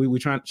it, man. We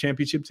trying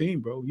championship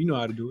team, bro. You know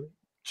how to do it.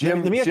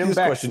 Jim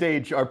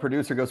backstage, our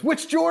producer goes,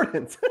 which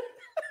Jordans?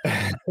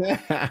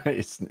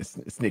 It's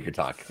sneaker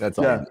talk. That's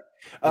all.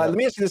 Let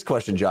me ask you this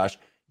question, Josh.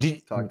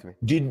 Talk to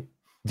me.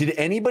 Did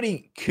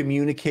anybody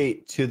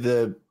communicate to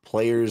the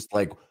players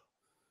like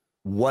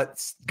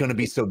what's going to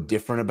be so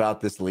different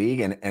about this league?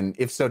 And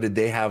if so, did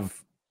they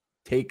have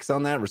takes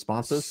on that,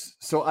 responses?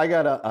 So I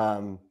got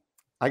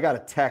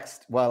a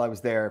text while I was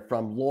there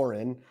from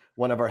Lauren,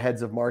 one of our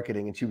heads of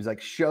marketing, and she was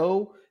like,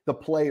 show the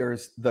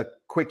players the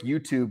quick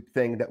YouTube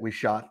thing that we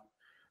shot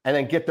and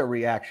then get their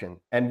reaction.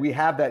 And we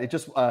have that. It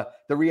just the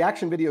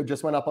reaction video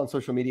just went up on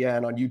social media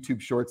and on YouTube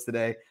Shorts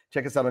today.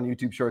 Check us out on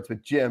YouTube Shorts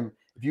with Jim.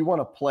 If you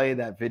want to play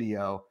that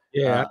video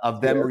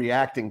of them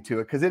reacting to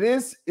it, because it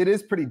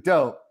is pretty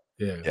dope.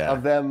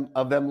 Of them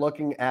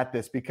looking at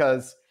this,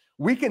 because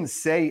we can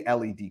say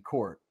LED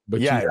court,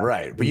 but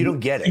but you don't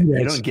get it.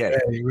 You don't get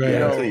it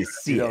until you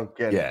see it. You don't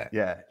get it.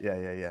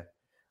 Yeah.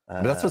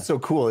 But that's what's so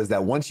cool is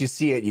that once you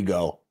see it, you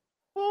go,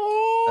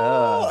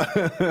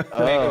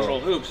 Fan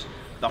Control Hoops.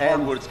 The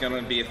hardwood's going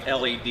to be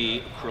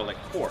LED acrylic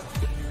court.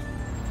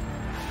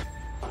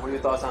 What are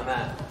your thoughts on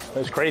that?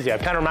 It's crazy.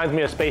 It kind of reminds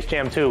me of Space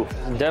Jam 2.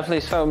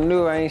 Definitely something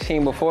new I ain't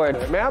seen before.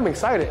 Man, I'm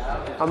excited.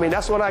 I mean,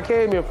 that's what I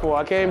came here for.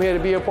 I came here to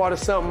be a part of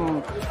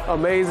something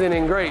amazing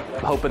and great.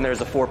 Hoping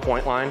there's a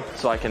 4-point line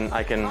so I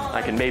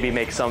can maybe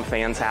make some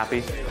fans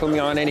happy. Put me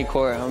on any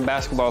court. I'm a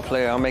basketball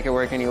player. I'll make it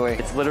work anyway.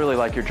 It's literally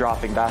like you're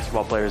dropping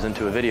basketball players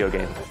into a video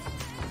game.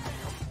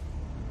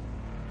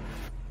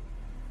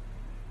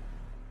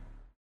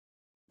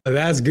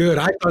 That's good.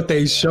 I thought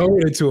they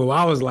showed it to him.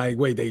 I was like,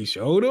 wait, they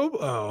showed him?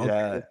 Oh,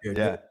 okay.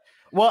 Yeah.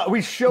 Well,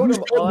 we showed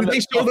him on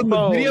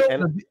the video,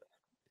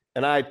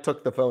 and I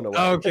took the phone away.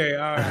 Okay,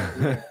 all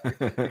right.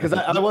 Because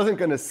I wasn't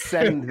going to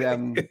send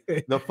them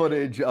the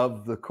footage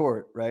of the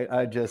court, right?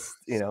 I just,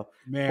 pulled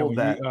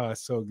that.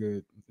 So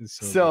good.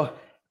 It's so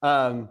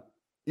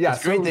yeah,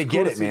 it's great. They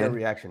get it, man.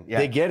 Reaction.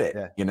 They get it.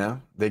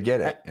 They get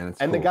it, and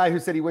cool. The guy who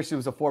said he wished it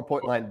was a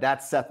 4-point line,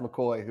 that's Seth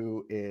McCoy,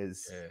 who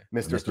is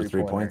Mr.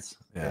 3 Points.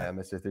 Yeah,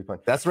 Mr. 3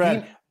 Points. That's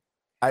right.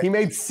 He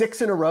made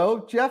 6 in a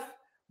row, Jeff,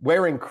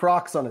 wearing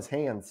Crocs on his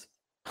hands.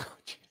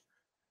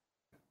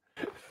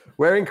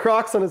 Wearing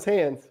Crocs on his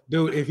hands,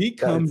 dude. If he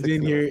comes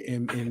in here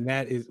and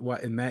that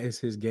is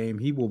his game,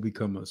 he will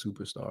become a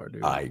superstar,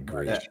 dude. I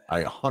agree.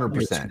 I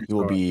 100%. He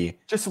will be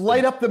just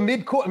light up the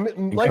mid court,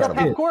 light up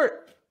half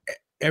court.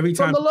 Every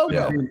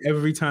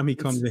time he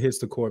comes and hits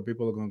the court,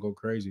 people are gonna go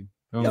crazy.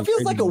 It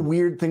feels like a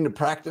weird thing to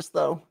practice,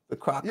 though. The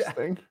Crocs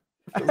thing.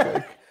 It feels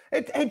like,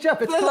 hey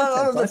Jeff, it's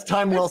content. That's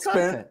time well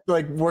spent,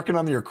 like working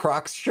on your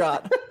Crocs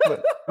shot.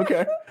 But,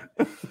 okay.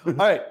 All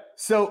right.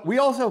 So we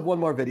also have one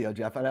more video,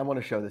 Jeff, and I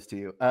want to show this to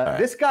you.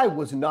 This guy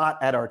was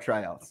not at our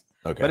tryouts.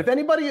 Okay. But if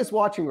anybody is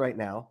watching right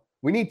now,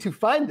 we need to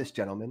find this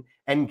gentleman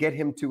and get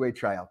him to a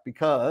tryout,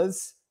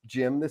 because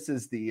Jim, this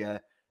is the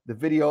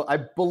video. I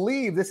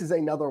believe this is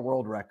another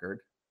world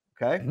record.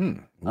 Okay.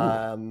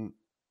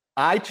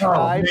 I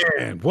tried. Oh,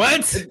 man.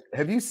 What?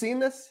 Have you seen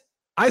this?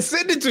 I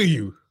sent it to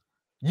you.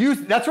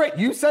 That's right.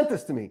 You sent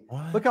this to me.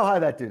 What? Look how high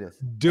that dude is.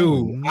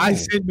 Dude, I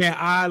said, man,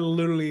 I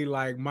literally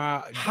like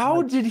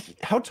how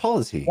tall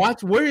is he?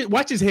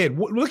 Watch his head.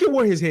 Look at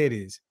where his head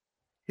is.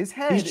 His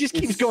head he just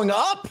keeps going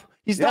up.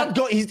 He's not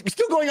going, he's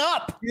still going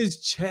up.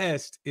 His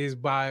chest is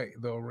by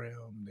the rim,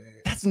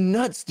 man. That's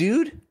nuts,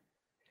 dude.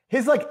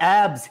 His like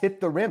abs hit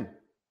the rim.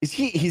 Is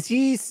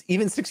he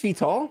even 6 feet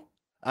tall?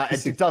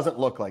 It doesn't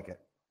look like it.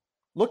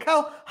 Look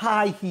how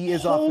high he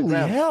is off the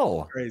ground. Holy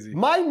hell. Crazy.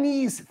 My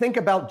knees think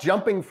about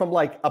jumping from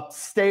like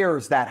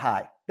upstairs that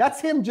high. That's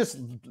him just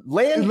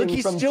landing. Look,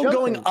 he's from still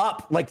jumping. going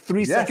up like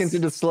 3 seconds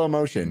into slow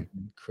motion.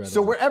 Incredible.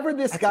 So wherever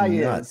this guy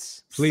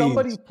is,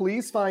 somebody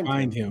please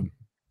find him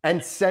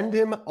and send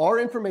him our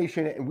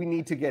information, and we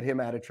need to get him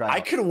out of tryout. I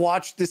could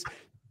watch this.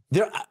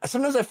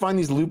 Sometimes I find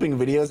these looping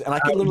videos, and I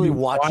could literally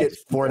watch it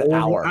for an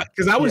hour.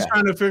 Because I was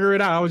trying to figure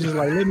it out. I was just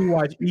like, let me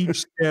watch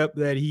each step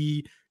that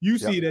you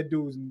see that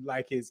dude's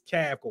like his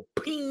calf go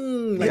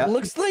ping. Like, it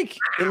looks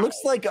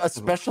like a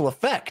special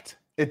effect.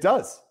 It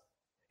does.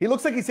 He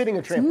looks like he's hitting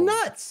a trampoline.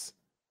 Nuts.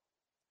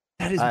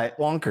 That is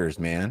bonkers,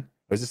 man.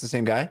 Is this the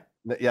same guy?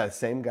 Yeah,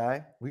 same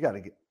guy. We got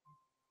to get.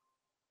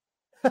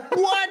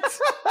 What?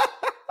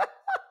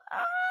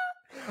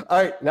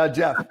 All right, now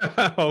Jeff.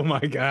 Oh my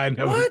God!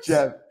 No. What?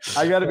 Jeff,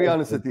 I got to be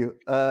honest with you.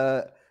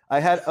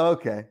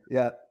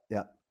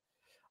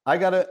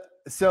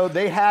 So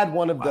they had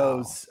one of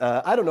those.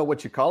 I don't know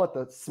what you call it,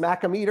 the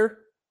smack-o-meter,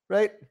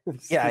 right?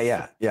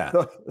 Yeah.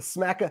 The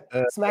smack a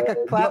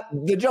clap.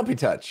 The jumpy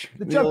touch.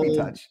 The jumpy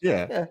touch.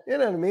 Yeah. You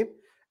know what I mean?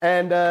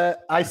 And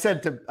I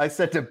said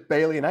to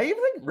Bailey, and I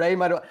even think Ray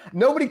might have.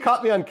 Nobody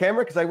caught me on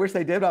camera because I wish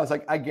they did. I was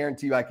like, I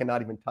guarantee you, I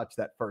cannot even touch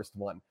that first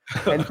one.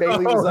 And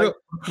Bailey was like,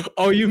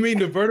 "Oh, you mean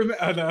the vertical?"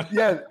 No.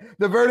 Yeah,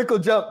 the vertical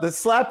jump, the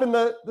slapping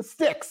the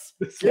sticks.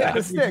 The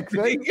sticks.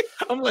 Right?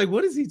 I'm like,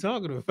 what is he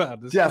talking about?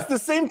 It's the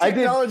same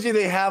technology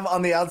they have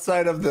on the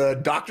outside of the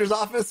doctor's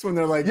office when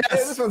they're like, "Hey,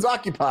 this one's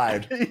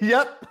occupied."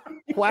 Yep,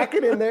 whack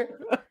it in there.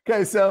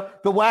 Okay, so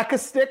the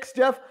whack-a-sticks,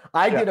 Jeff.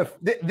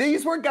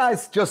 These were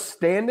guys just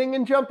standing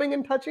and jumping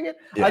and touching it.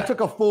 Yeah. I took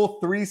a full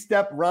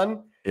 3-step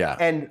run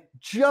and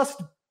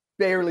just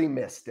barely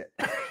missed it.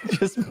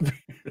 Just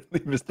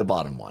barely missed the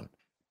bottom one.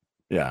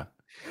 Yeah.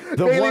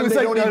 Bailey was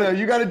like, no,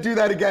 you got to do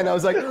that again. I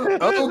was like,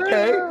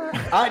 okay.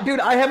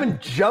 I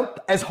haven't jumped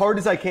as hard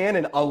as I can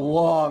in a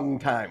long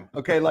time.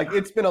 Okay, like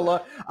it's been a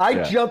long.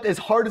 I jumped as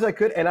hard as I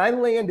could, and I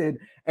landed,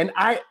 and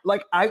I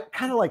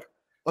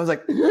was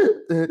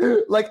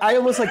like, I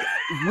almost like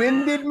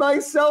winded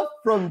myself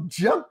from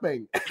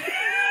jumping.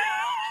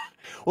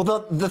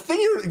 Well, the thing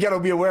you got to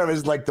be aware of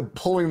is like the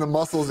pulling the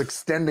muscles,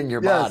 extending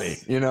your body.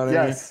 You know what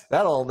I mean?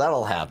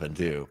 That'll happen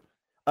too.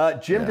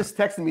 Jim just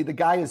texted me. The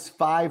guy is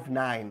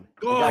 5'9".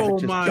 Oh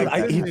my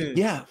God!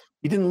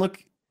 He didn't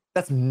look.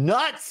 That's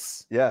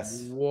nuts.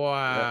 Yes.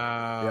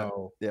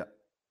 Wow. Yeah.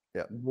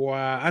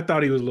 Wow. I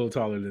thought he was a little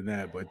taller than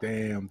that, but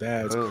damn,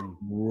 that's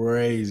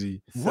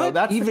crazy. So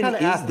that's the kind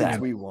of athletes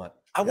we want.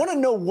 I want to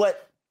know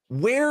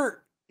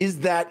where is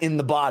that in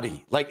the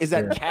body? Like, is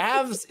that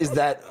calves? Is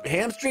that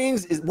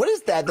hamstrings? What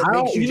is that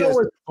makes you know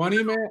what's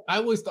funny, man? I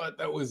always thought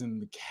that was in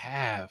the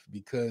calf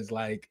because,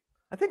 like,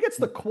 I think it's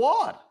the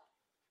quad.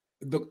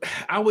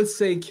 I would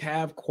say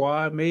calf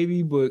quad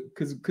maybe, but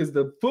because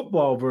the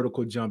football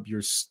vertical jump,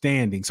 you're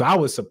standing. So I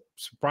was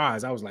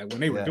surprised. I was like,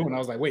 when they were doing, I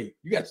was like, wait,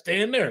 you got to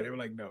stand there. They were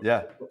like, no.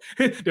 Yeah.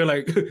 They're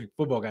like,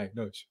 football guy,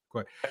 no,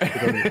 quiet.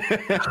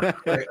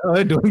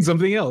 They're doing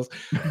something else.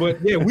 But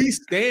yeah, we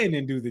stand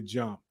and do the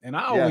jump. And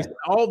I always,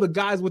 all the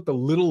guys with the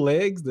little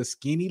legs, the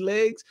skinny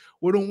legs,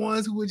 were the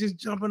ones who were just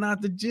jumping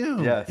out the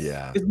gym. Yes.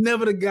 Yeah. It's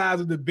never the guys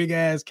with the big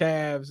ass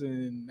calves,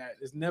 and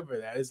it's never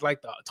that. It's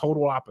like the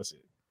total opposite.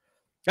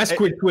 That's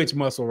quick twitch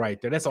muscle right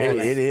there. That's all.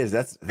 It is.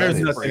 There's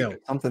nothing else.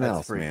 Something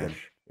else, freakish. Man.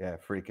 Yeah,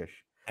 freakish.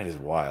 That is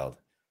wild.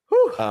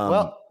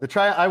 Well, the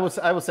tryout. I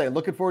will say,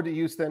 looking forward to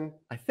Houston.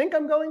 I think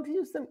I'm going to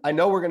Houston. I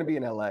know we're going to be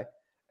in LA,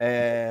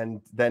 and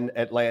then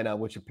Atlanta,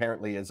 which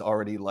apparently is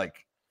already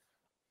like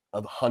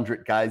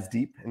 100 guys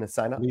deep in the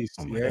sign up. In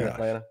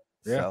Atlanta.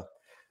 Yeah. So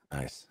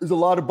nice. There's a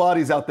lot of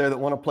bodies out there that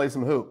want to play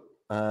some hoop.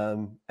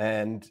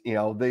 And you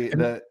know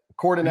the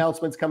court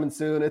announcements coming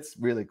soon. It's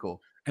really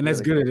cool. And that's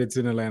really good cool. that it's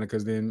in Atlanta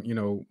because then,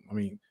 I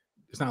mean,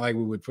 it's not like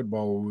we would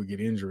football where we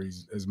get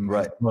injuries as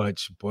much,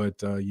 but,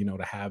 to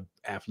have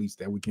athletes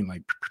that we can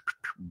like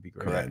be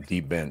great. Correct.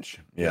 Deep bench.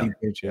 Yeah. Deep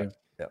bench, yeah.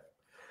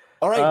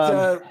 All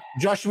right,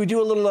 Josh, should we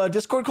do a little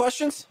Discord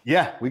questions?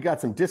 Yeah, we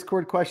got some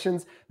Discord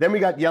questions. Then we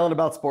got yelling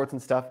about sports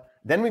and stuff.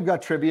 Then we've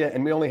got trivia,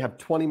 and we only have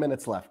 20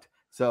 minutes left.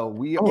 So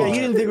we. Yeah, you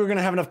didn't think we were going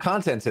to have enough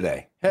content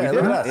today. Hey,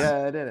 look at us.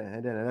 Yeah, I did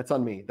it. That's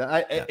on me.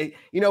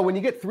 When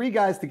you get 3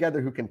 guys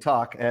together who can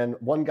talk, and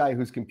one guy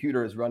whose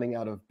computer is running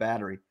out of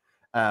battery,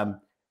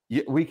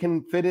 we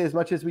can fit as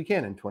much as we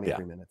can in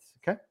 23 minutes.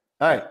 Okay.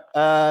 All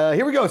right.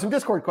 Here we go. Some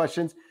Discord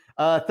questions.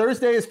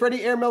 Thursday is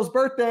Freddie Airmail's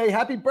birthday.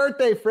 Happy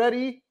birthday,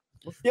 Freddie!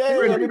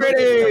 Yay, happy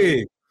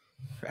birthday!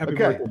 Happy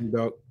birthday,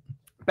 dog.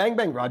 Bang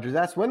Bang Rogers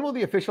asks, when will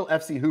the official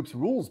FC Hoops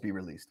rules be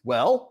released?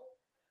 Well,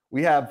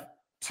 we have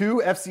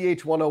 2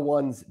 FCH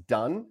 101s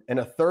done and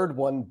a third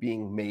one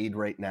being made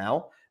right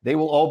now. They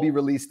will all be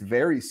released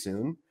very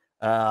soon.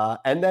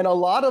 And then a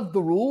lot of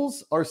the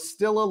rules are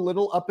still a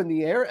little up in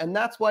the air, and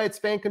that's why it's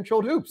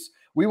fan-controlled hoops.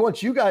 We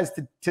want you guys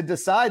to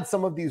decide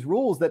some of these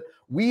rules that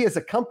we as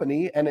a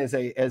company and as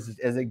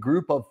a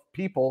group of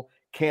people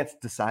can't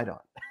decide on.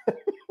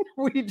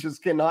 We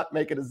just cannot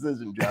make a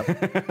decision, Jeff.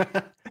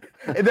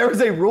 There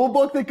is a rule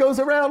book that goes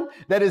around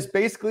that is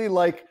basically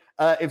like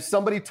if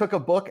somebody took a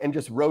book and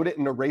just wrote it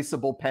in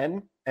erasable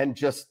pen and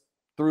just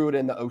threw it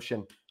in the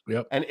ocean.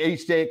 Yep. And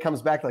each day it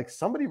comes back like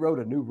somebody wrote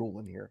a new rule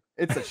in here.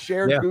 It's a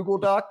shared Google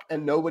Doc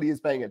and nobody is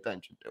paying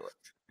attention to it.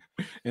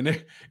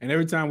 And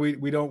every time we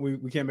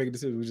can't make a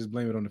decision, we just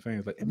blame it on the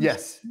fans. Like,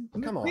 yes,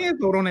 come on, fans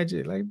vote on that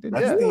shit. Like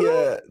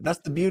that's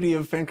the beauty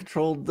of fan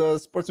controlled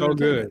sports. So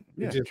good.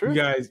 Yeah, just,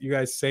 you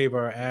guys save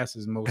our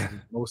asses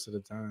most of the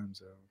time.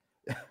 So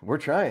we're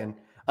trying.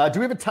 Do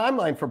we have a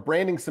timeline for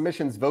branding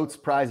submissions, votes,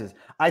 prizes?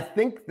 I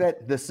think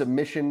that the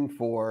submission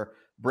for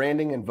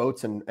branding and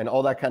votes and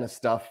all that kind of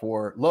stuff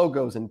for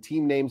logos and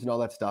team names and all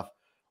that stuff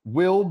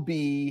will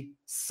be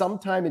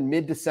sometime in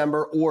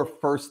mid-December or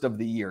first of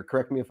the year.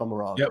 Correct me if I'm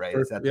wrong, right?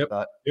 Is that the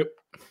thought? Yep.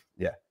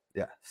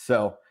 Yeah.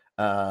 So,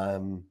 I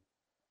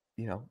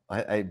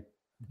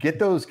get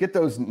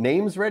those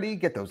names ready,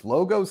 get those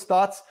logos,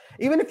 thoughts,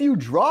 even if you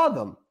draw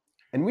them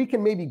and we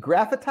can maybe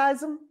graphitize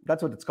them.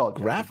 That's what it's called.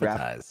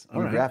 Graphitize.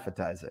 All right.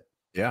 Graphitize it.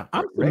 Yeah.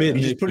 You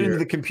just put it into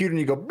the computer and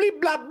you go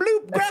bleep, blop,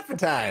 bloop,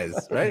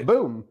 graphitize, right?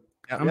 Boom.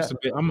 I'm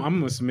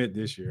going to submit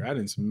this year. I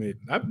didn't submit.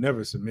 I've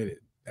never submitted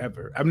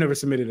ever. I've never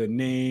submitted a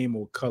name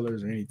or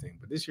colors or anything.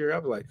 But this year I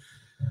was like,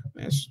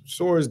 man,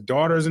 Sora's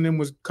daughters and them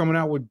was coming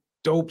out with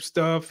dope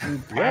stuff.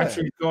 And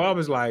Patrick, so I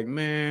was like,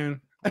 man,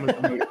 I'm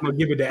gonna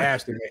give it to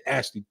Ashley. Man.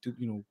 Ashley, do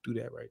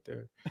that right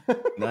there.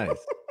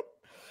 Nice.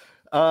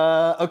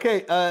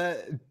 Okay.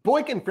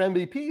 Boykin from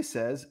MVP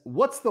says,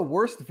 what's the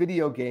worst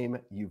video game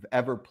you've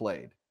ever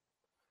played?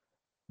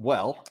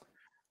 Well,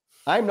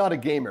 I'm not a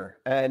gamer,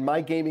 and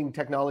my gaming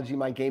technology,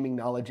 my gaming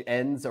knowledge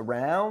ends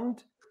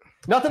around.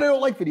 Not that I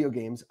don't like video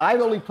games.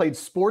 I've only played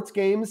sports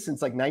games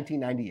since like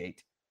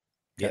 1998.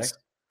 Okay?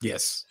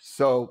 Yes.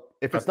 So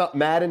if it's not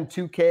Madden,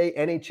 2K,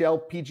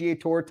 NHL, PGA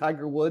Tour,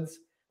 Tiger Woods,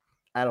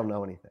 I don't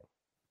know anything.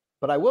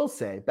 But I will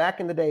say, back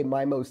in the day,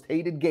 my most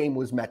hated game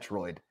was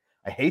Metroid.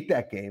 I hate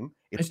that game.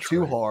 It's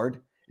too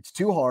hard. It's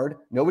too hard.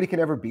 Nobody can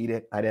ever beat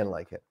it. I didn't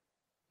like it.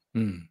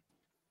 It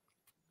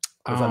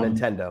was on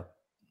Nintendo.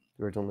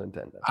 The original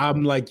Nintendo.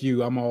 I'm like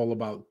you. I'm all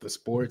about the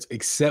sports,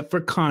 except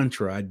for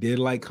Contra. I did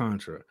like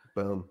Contra.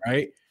 Boom.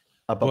 Right?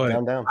 Up,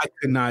 but down. I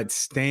could not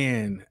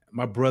stand.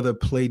 My brother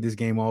played this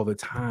game all the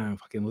time.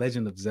 Fucking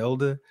Legend of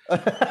Zelda.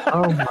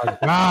 Oh my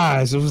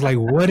gosh. It was like,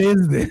 what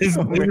is this? This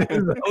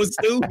is so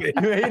stupid.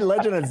 You hate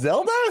Legend of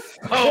Zelda?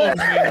 Oh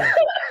man.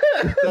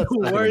 That's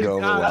not gonna go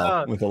over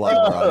well with a lot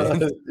of our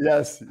audience.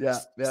 Yes.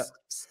 Yeah.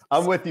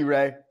 I'm with you,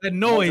 Ray. That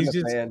noise,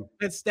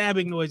 that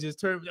stabbing noise just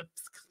turned.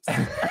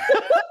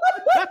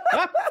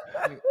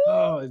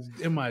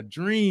 It's in my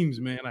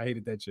dreams, man. I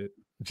hated that shit.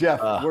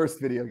 Jeff,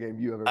 worst video game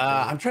you ever played?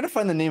 I'm trying to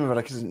find the name of it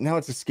because now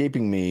it's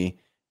escaping me.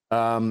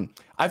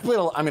 I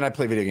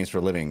play video games for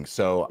a living,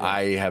 so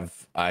yeah.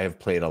 I have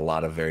played a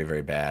lot of very,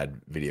 very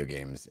bad video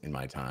games in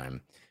my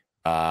time.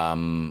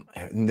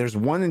 There's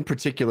one in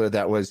particular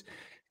that was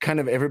kind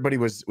of everybody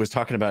was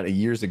talking about it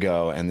years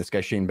ago, and this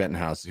guy Shane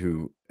Bentonhouse,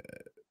 who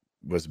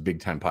was a big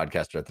time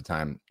podcaster at the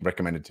time,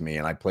 recommended to me,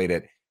 and I played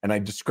it, and I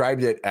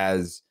described it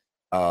as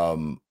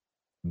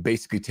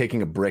basically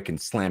taking a brick and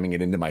slamming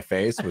it into my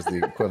face was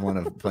the equivalent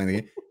of playing the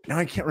game. Now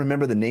I can't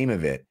remember the name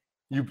of it.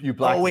 You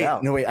blacked it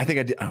out. No, wait. I think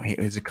I did. Oh, wait,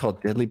 is it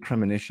called Deadly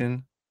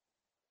Premonition?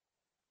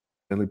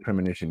 Deadly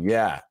Premonition.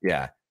 Yeah.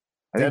 I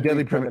think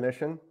Deadly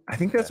Premonition. I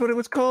think that's what it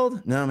was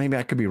called. No, maybe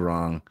I could be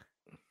wrong.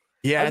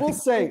 Yeah, I will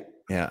say.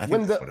 Yeah, I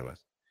think that's what it was.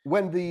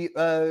 When the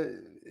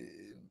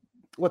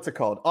what's it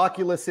called?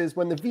 Oculus is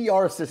when the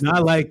VR system.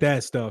 Not like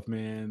that stuff,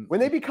 man. When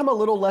they become a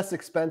little less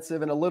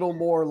expensive and a little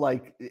more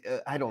like,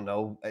 I don't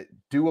know,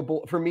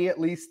 doable for me at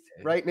least,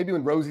 right? Maybe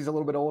when Rosie's a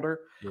little bit older,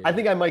 I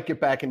think I might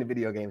get back into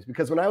video games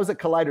because when I was at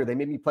Collider, they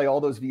made me play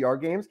all those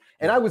VR games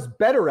and I was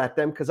better at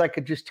them because I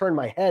could just turn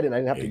my head and I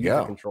didn't have to use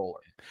a controller.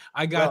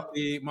 I got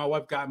my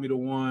wife got me the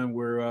one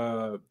where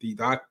not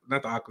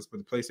the Oculus, but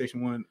the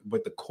PlayStation one,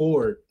 but the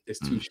cord is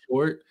too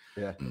short.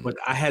 Yeah. But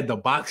I had the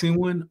boxing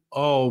one.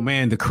 Oh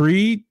man, the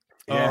Creed.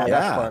 Yeah,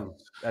 that's fun.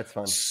 That's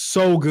fun.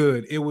 So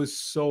good. It was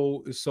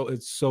it's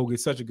so good.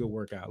 Such a good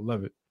workout.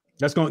 Love it.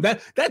 That's going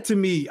that to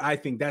me, I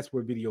think that's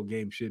where video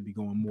games should be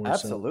going more.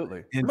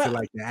 Absolutely. So into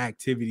like the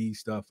activity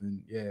stuff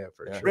and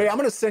for sure. Ray, I'm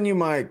gonna send you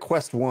my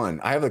Quest 1.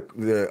 I have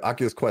the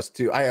Oculus Quest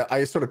 2.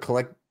 I sort of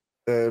collect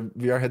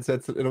VR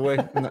headsets in a way.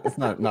 It's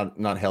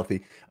not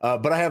healthy.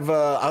 But I have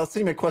I'll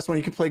send you my Quest 1.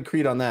 You can play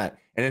Creed on that.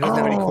 And it doesn't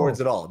have any cords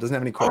at all. It doesn't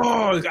have any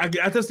cords.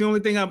 That's the only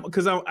thing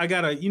because I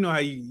gotta, you know how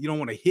you don't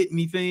want to hit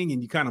anything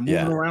and you kind of move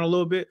it around a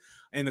little bit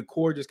and the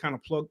cord just kind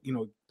of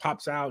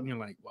pops out and you're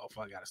like, well, if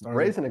I gotta start.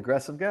 Ray's an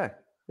aggressive guy.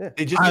 Yeah.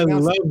 I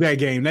love that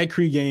game. That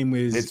Creed game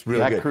it's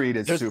really good. Creed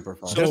is super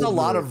fun. There's a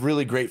lot of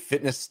really great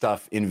fitness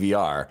stuff in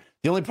VR.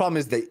 The only problem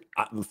is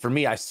for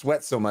me, I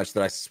sweat so much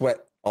that I sweat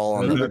all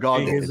on the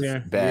goggles.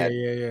 It's bad.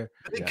 Yeah.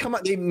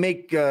 They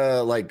make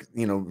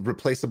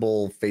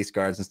replaceable face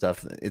guards and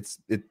stuff.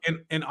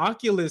 And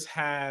Oculus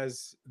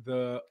has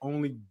the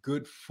only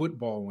good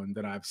football one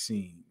that I've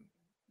seen.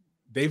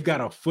 They've got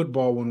a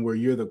football one where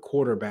you're the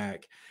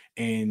quarterback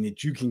and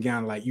that you can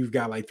kind of like you've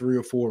got like 3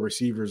 or 4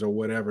 receivers or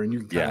whatever, and you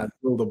can kind of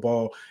throw the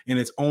ball, and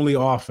it's only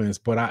offense.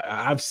 But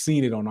I've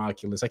seen it on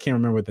Oculus. I can't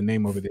remember what the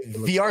name of it is.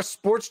 VR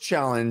Sports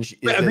Challenge.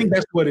 I think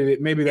that's what it is.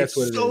 Maybe that's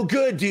what it is. So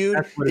good,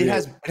 dude. It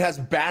has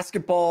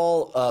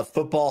basketball,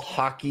 football,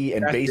 hockey,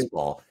 and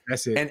baseball.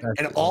 That's it.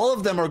 And all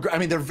of them are. I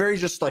mean, they're very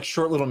just like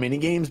short little mini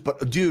games.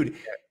 But dude,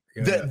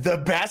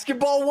 the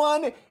basketball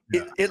one,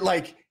 it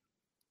like.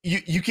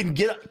 You can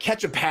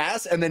catch a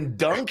pass and then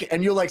dunk,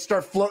 and you'll like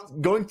start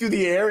going through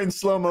the air in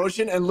slow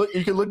motion, and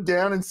you can look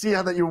down and see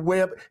how that you're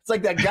way up. It's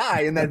like that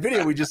guy in that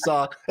video we just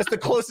saw. That's the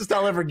closest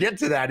I'll ever get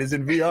to that is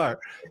in VR.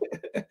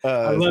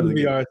 I love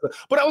VR,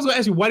 but I was going to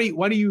ask you,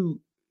 why do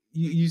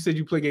you said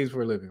you play games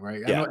for a living,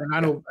 right? Yeah. I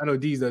know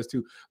Deez does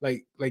too.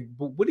 Like,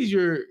 but what is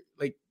your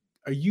like?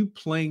 Are you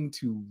playing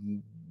to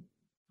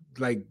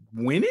like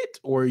win it,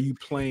 or are you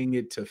playing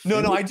it to?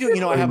 No, I do.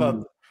 You know,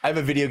 I have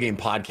a video game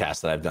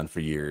podcast that I've done for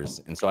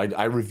years, and so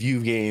I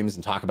review games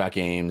and talk about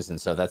games,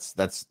 and so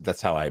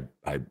that's how I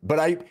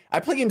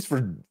play games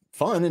for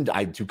fun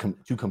and to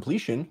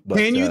completion. But,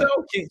 can you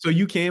though? So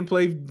you can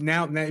play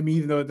now. I mean,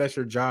 even though that's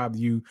your job,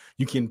 you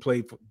can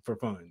play for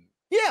fun.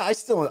 Yeah, I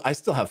still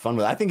have fun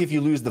with it. I think if you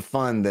lose the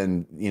fun,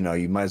 then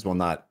you might as well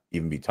not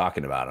even be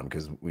talking about them,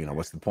 because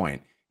what's the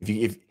point?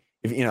 If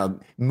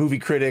movie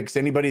critics,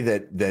 anybody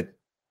that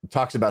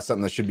talks about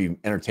something that should be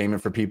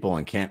entertainment for people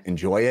and can't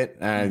enjoy it,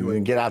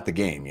 and get out the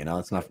game.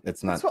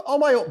 It's not. So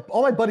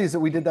all my buddies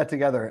that we did that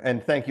together,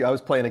 and thank you. I was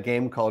playing a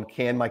game called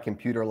 "Can My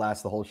Computer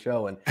Last the Whole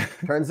Show?" and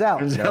turns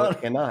out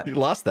it cannot. You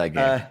lost that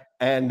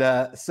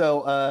game.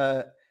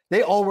 So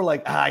they all were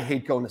like, "I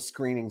hate going to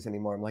screenings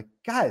anymore." I'm like,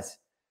 guys.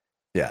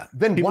 Yeah.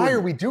 Then why are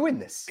we doing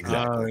this?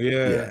 Exactly.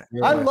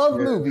 I love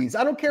movies.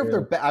 I don't care if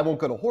they're bad. I won't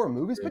go to horror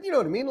movies, but you know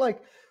what I mean?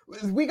 Like,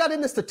 we got in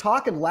this to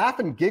talk and laugh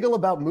and giggle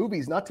about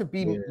movies, not to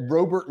be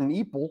Robert and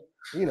Eeple.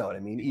 You know what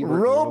I mean?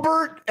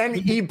 Robert and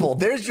Eeple.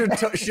 There's your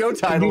show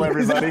title,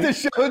 everybody.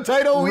 Is that the show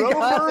title we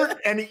got? Robert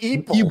and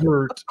Eeple.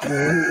 Robert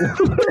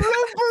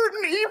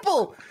and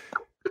Eeple.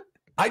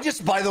 I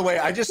just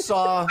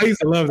saw. I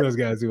used to love those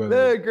guys.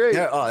 They're great.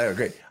 Yeah, they were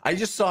great. I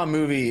just saw a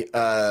movie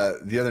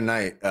the other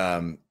night.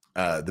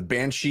 The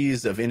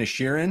Banshees of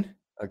Inisherin.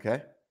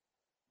 Okay.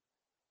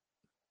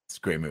 It's a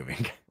great movie.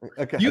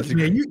 Okay. Y'all it's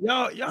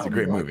a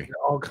great movie.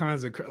 All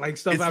kinds of like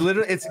stuff.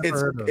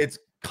 It's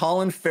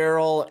Colin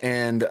Farrell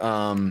and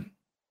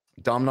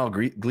Domhnall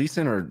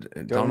Gleeson, or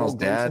Domhnall's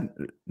dad,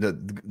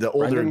 the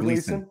older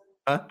Gleeson.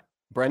 Huh?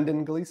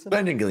 Brendan Gleeson?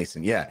 Brendan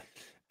Gleeson, yeah.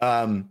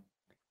 And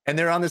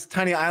they're on this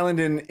tiny island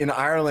in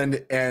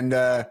Ireland,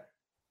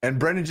 and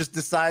Brendan just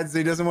decides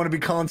he doesn't want to be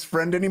Colin's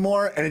friend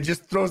anymore, and it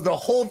just throws the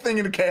whole thing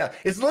into chaos.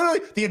 It's literally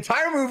the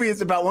entire movie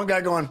is about one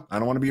guy going, "I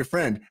don't want to be your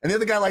friend," and the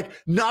other guy like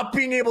not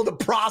being able to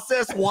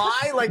process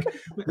why. Like,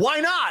 why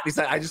not? He's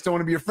like, "I just don't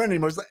want to be your friend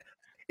anymore."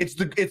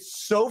 It's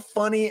so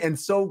funny and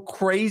so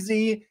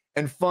crazy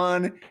and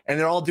fun, and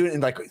they're all doing it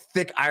in like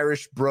thick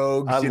Irish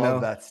brogues. I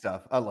love that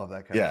stuff. I love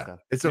that kind of stuff.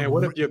 It's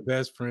what if your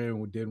best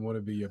friend didn't want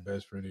to be your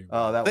best friend anymore?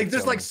 Oh, that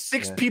there's like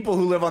 6 people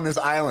who live on this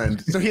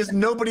island, so he has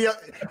nobody else.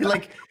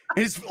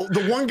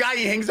 The one guy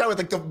he hangs out with,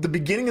 like the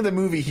beginning of the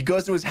movie, he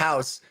goes to his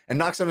house and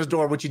knocks on his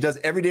door, which he does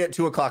every day at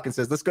 2:00, and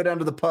says, "Let's go down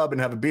to the pub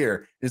and have a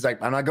beer." He's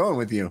like, "I'm not going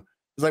with you."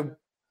 He's like,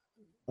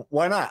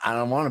 "Why not? I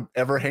don't want to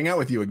ever hang out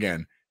with you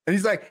again." And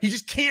he's like, he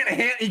just can't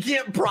he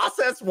can't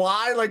process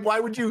why. Like, why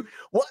would you?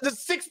 What? There's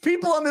 6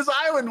 people on this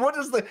island. What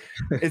is the?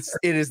 It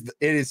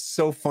is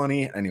so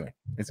funny. Anyway,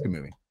 it's a good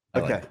movie.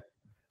 Okay.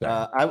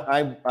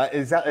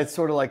 It's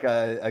sort of like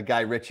a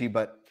Guy Ritchie,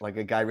 but like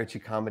a Guy Ritchie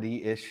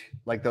comedy-ish,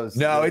 like those.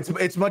 No,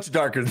 it's much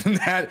darker than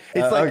that.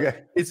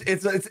 It's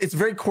it's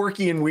very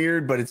quirky and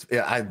weird, but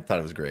I thought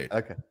it was great.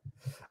 Okay.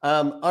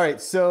 All right,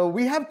 so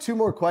we have 2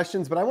 more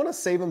questions, but I want to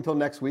save them till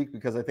next week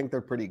because I think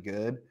they're pretty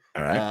good.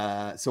 All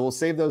right. So we'll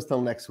save those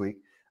till next week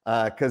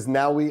because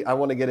now I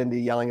want to get into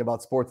yelling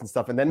about sports and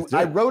stuff, and then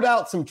I wrote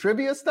out some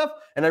trivia stuff,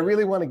 and I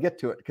really want to get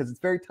to it because it's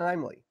very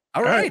timely.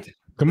 All right.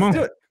 Come on.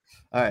 Do it.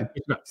 All right.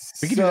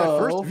 We can do that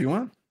first if you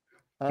want.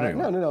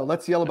 No.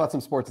 Let's yell about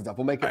some sports and stuff.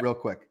 We'll make it real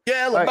quick.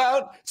 Yell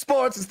about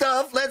sports and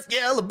stuff. Let's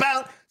yell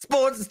about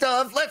sports and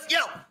stuff. Let's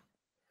yell.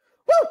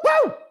 Woo,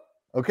 woo.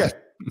 Okay.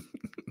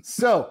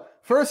 So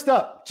first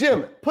up,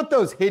 Jim, put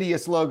those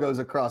hideous logos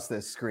across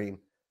this screen.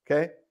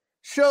 Okay.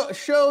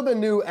 Show the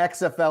new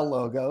XFL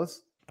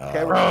logos.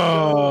 Okay. We're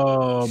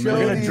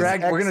gonna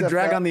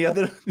drag on the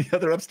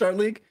other upstart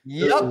league.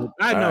 Yep.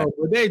 I know,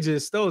 but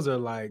those are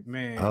like,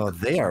 man. Oh,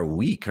 they are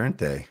weak, aren't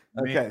they?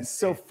 Okay.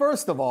 So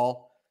first of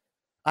all,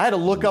 I had to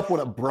look up what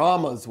a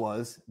Brahmas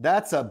was.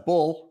 That's a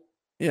bull.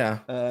 Yeah.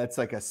 It's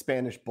like a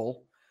Spanish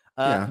bull.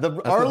 Yeah,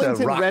 the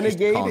Arlington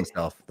Renegade. Call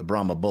himself the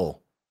Brahma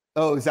Bull.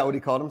 Oh, is that what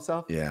he called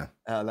himself? Yeah.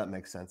 That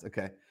makes sense.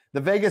 Okay. The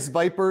Vegas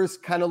Vipers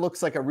kind of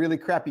looks like a really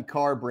crappy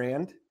car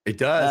brand. It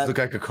does look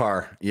like a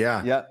car.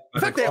 Yeah. Yeah.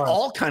 In fact, they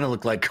all kind of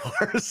look like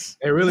cars.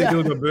 They really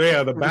do.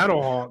 The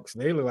Battle Hawks,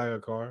 they look like a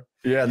car.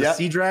 Yeah. The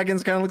Sea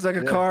Dragons kind of looks like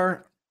a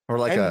car, or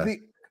like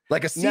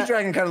a Sea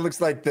Dragon kind of looks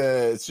like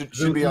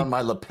should be on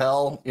my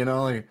lapel. You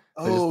know.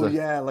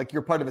 Like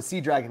you're part of a Sea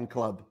Dragon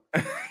club.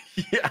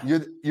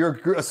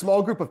 You're a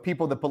small group of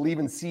people that believe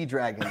in sea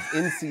dragons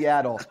in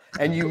Seattle,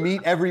 and you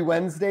meet every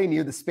Wednesday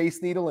near the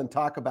Space Needle and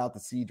talk about the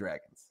sea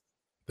dragons.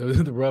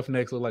 The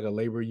Roughnecks look like a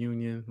labor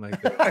union.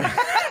 Like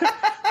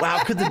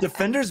wow, could the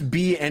Defenders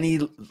be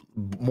any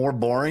more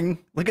boring?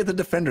 Look at the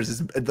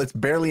Defenders. It's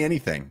barely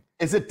anything.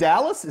 Is it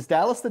Dallas? Is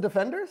Dallas the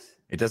Defenders?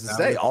 It doesn't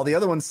say. All the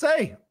other ones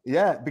say.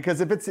 Yeah, because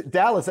if it's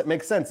Dallas, it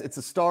makes sense. It's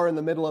a star in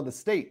the middle of the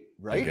state,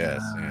 right? I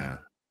guess, yeah.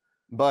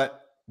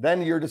 But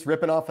then you're just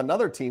ripping off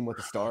another team with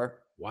a star,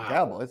 wow.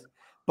 Cowboys.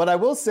 But I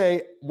will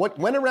say, what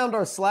went around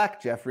our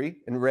Slack, Jeffrey,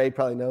 and Ray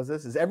probably knows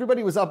this, is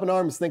everybody was up in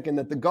arms thinking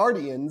that the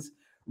Guardians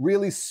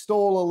really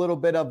stole a little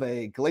bit of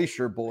a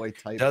Glacier Boy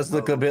type. Does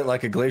look a bit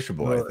like a Glacier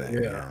Boy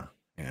thing.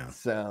 Yeah.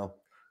 So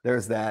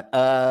there's that.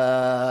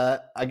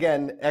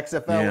 Again,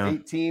 XFL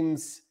 8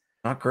 teams.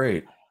 Not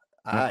great.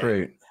 Not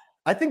great.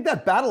 I think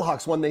that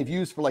Battlehawks one they've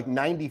used for like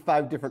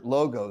 95 different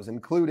logos,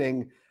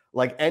 including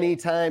like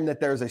anytime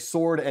that there's a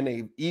sword and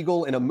a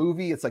eagle in a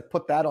movie, it's like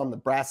put that on the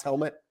brass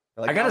helmet.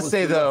 Like, I gotta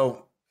say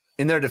though,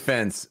 in their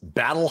defense,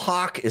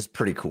 Battlehawk is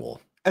pretty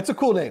cool. That's a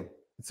cool name.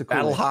 It's a cool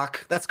Battlehawk.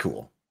 Name. That's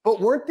cool. But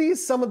weren't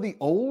these some of the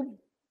old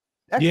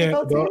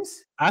XFL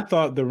teams? I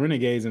thought the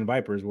Renegades and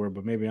Vipers were,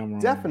 but maybe I'm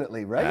wrong.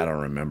 Definitely, right? I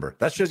don't remember.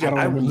 That shows you.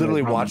 I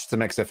literally watched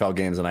some XFL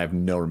games and I have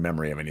no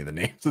memory of any of the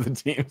names of the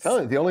teams.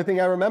 The only thing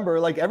I remember,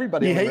 like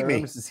everybody, He Hate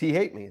Me. Is He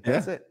Hate Me.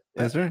 That's it.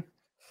 Yeah. That's right.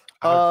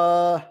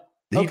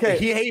 Okay.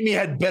 He Hate Me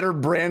had better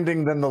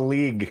branding than the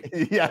league.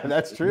 Yeah,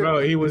 that's true. Bro,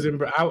 he was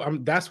in.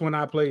 That's when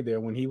I played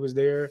there. When he was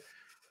there,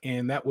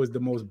 and that was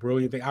the most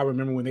brilliant thing. I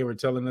remember when they were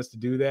telling us to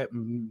do that.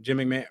 Jim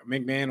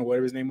McMahon or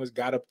whatever his name was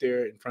got up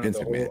there in front of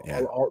the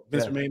whole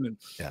Vince McMahon, and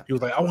he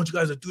was like, "I want you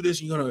guys to do this.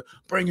 And you're gonna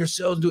bring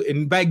yourselves to do it."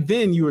 And back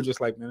then, you were just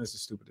like, "Man, this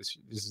is stupid. This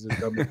is a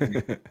dumb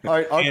thing." All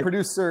right,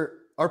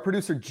 our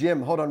producer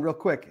Jim, hold on real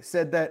quick,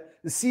 said that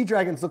the Sea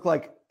Dragons look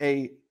like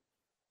a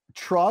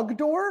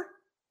Trogdor.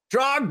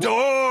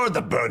 Trogdor,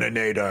 the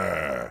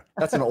Burninator.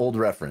 That's an old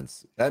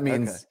reference. That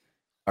means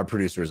our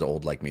producer is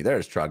old like me.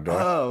 There's Trogdor.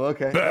 Oh,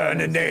 okay.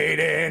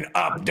 Burninating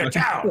up the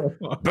town.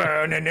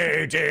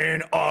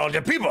 Burninating all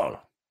the people.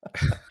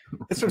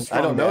 It's from Strong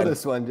I don't Bad. know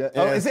this one.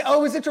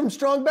 Oh, is it from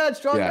Strong Bad?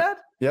 Strong Bad?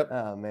 Yep.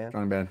 Oh, man.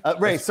 Strong Bad.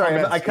 Ray,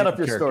 sorry, I cut up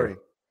your character. story.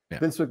 Yeah.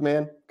 Vince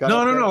McMahon.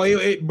 No.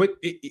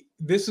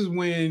 This is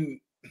when,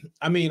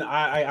 I mean,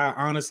 I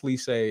honestly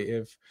say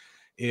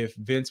if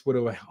Vince would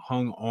have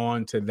hung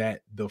on to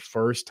that the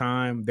first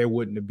time, there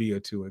wouldn't be a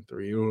 2 and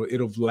 3. It'd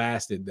have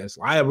lasted.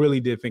 I really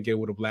did think it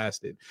would have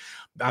lasted.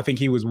 I think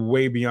he was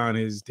way beyond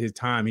his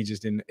time. He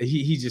just didn't.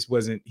 He just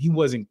wasn't. He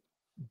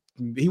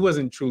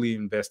wasn't truly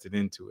invested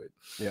into it.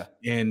 Yeah.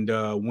 And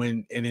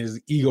when his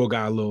ego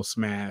got a little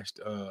smashed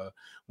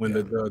when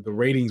the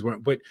ratings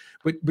weren't, but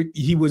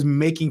he was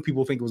making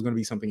people think it was going to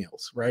be something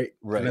else, right?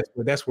 Right. And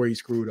that's where he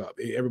screwed up.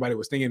 Everybody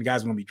was thinking the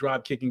guys were going to be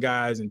drop kicking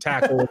guys and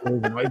tackles.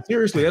 And like,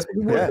 seriously, that's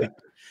what we were thinking.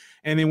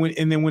 And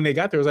then when they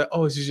got there, it was like,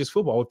 oh, this is just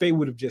football. If they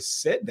would have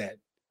just said that,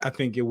 I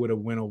think it would have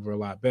went over a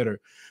lot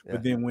better. Yeah.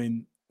 But then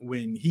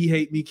when He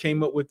Hate Me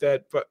came up with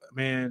that,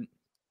 man,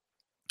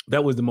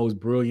 that was the most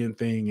brilliant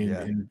thing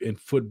in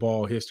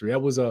football history.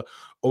 That was a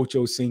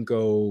Ocho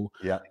Cinco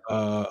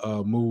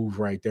move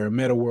right there, a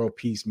Meta World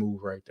Peace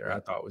move right there.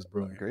 I thought it was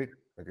brilliant.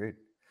 Agreed.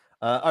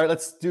 All right,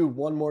 let's do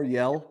one more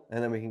yell,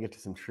 and then we can get to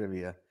some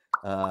trivia.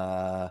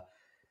 All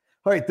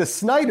right, the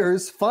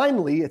Snyders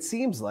finally, it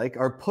seems like,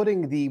 are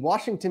putting the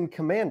Washington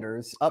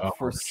Commanders up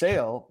for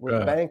sale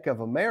with Bank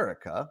of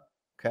America.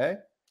 Okay,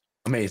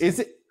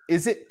 amazing.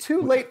 Is it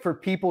too late for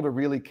people to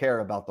really care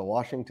about the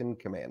Washington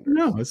Commanders?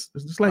 No, it's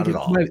like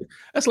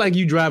that's like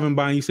you driving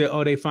by and you say,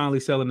 "Oh, they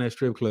finally selling that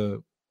strip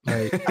club."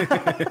 Like,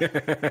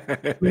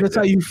 that's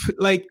how you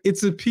like.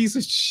 It's a piece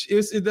of.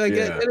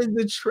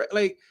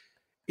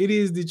 It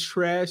is the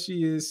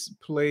trashiest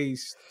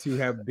place to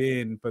have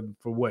been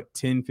for what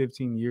 10,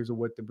 15 years or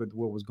what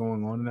was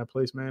going on in that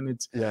place, man.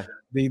 It's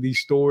the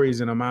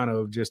stories and amount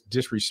of just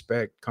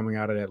disrespect coming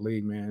out of that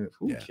league, man.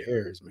 Who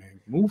cares,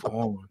 man? Move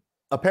on.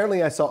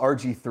 Apparently, I saw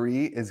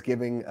RG3 is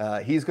giving.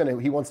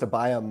 He wants to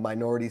buy a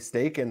minority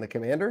stake in the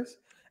Commanders,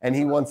 and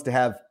he wants to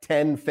have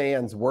 10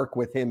 fans work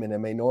with him in a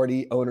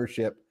minority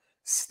ownership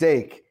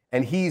stake.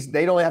 And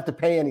they don't have to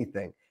pay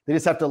anything. They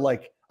just have to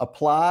like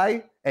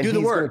apply, and he's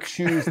going to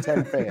choose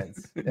 10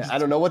 fans. I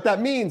don't know what that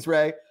means,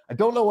 Ray. I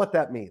don't know what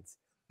that means,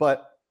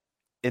 but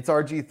it's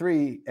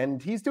RG3,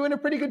 and he's doing a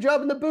pretty good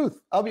job in the booth.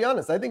 I'll be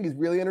honest. I think he's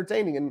really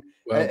entertaining in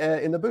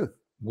the booth.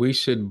 We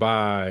should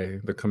buy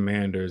the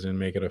Commanders and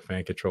make it a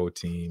fan control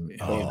team.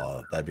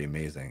 Oh, that'd be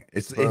amazing.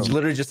 It's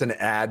literally just an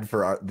ad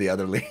for the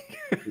other league.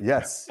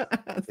 Yes.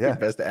 The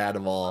best ad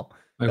of all.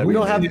 Like, we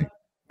don't have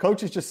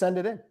coaches, just send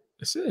it in.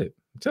 That's it.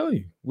 I'm telling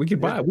you. We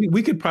could buy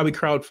we could probably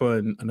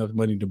crowdfund enough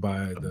money to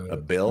buy a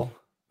bill.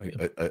 I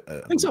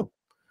think so.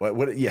 What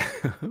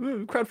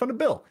crowdfund a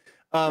bill.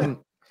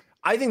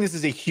 I think this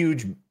is a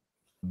huge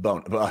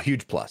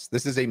plus.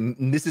 This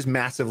is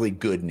massively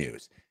good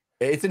news.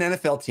 It's an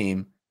NFL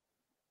team.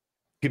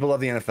 People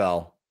love the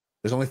NFL.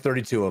 There's only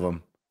 32 of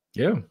them.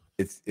 Yeah.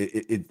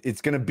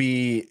 It's going to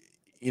be,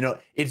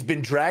 it's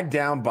been dragged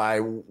down by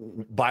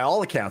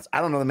all accounts.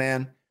 I don't know the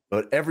man,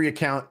 but every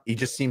account, he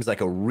just seems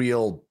like a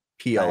real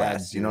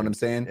POS. You know what I'm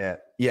saying?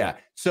 Yeah.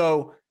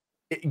 So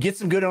get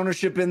some good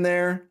ownership in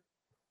there.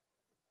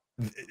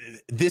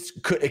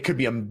 It could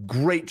be a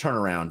great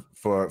turnaround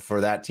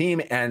for that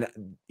team. And,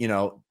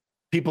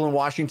 people in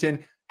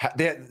Washington,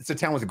 it's a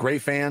town with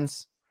great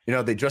fans.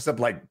 They dress up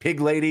like pig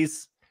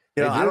ladies.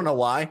 I don't know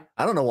why.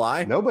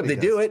 Nobody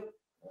do it.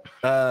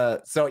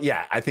 So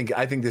yeah, I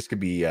think this could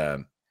be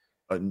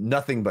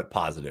nothing but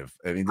positive.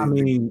 I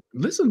mean,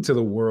 listen to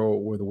the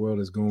world where the world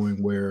is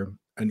going, where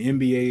an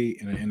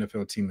NBA and an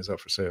NFL team is up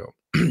for sale.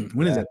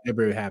 When has that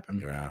ever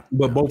happened? Yeah.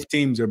 But both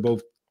teams are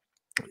both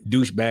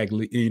douchebag,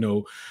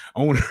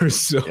 owners.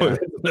 So that's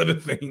another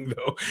thing,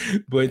 though.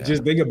 But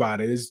just think about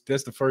it.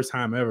 That's the first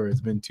time ever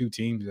it's been two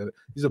teams.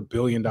 These are $1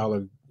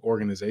 billion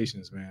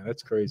organizations, man.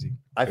 That's crazy.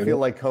 I feel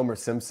like Homer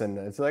Simpson.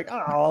 It's like,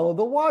 oh,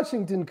 the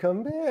Washington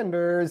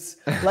Commanders.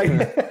 Like,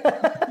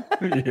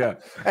 yeah.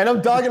 And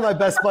I'm dogging my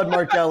best bud,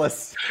 Mark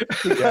Ellis.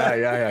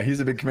 Yeah. He's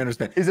a big Commanders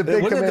fan. He's a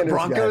big Commanders the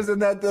Broncos guy. in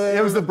that?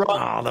 It was the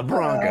Broncos. Oh, the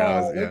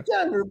Broncos. The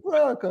Denver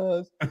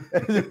Broncos.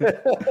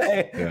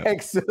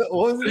 Hank,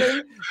 what was his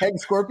name? Hank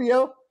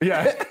Scorpio?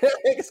 Yeah.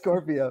 Hank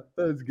Scorpio.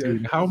 That was good.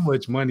 Dude, how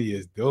much money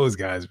is those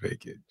guys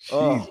making?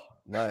 Oh,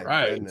 my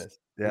goodness.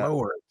 Yeah.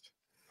 Lord.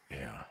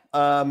 Yeah.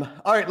 All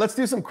right, let's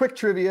do some quick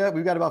trivia.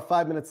 We've got about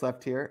 5 minutes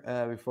left here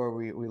before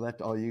we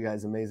let all you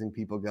guys amazing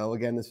people go.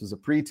 Again, this was a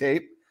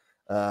pre-tape.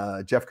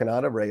 Jeff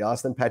Canada, Ray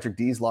Austin, Patrick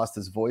Dees lost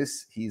his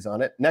voice. He's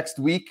on it. Next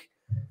week,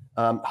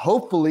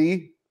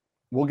 hopefully,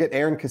 we'll get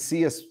Aaron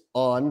Casillas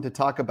on to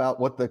talk about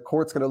what the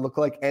court's going to look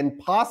like and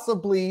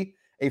possibly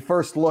a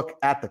first look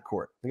at the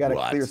court. We got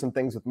to clear some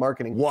things with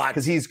marketing.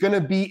 Because he's going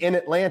to be in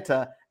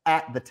Atlanta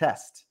at the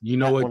test. You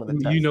know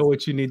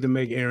what you need to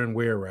make Aaron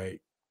wear, right?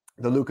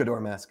 The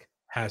Lucador mask.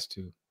 Has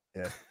to.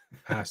 Yeah.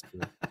 Has to.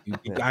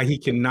 He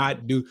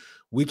cannot do.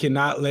 We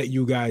cannot let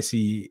you guys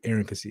see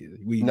Aaron Casillas.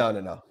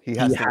 No. He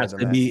has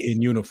to be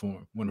in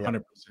uniform.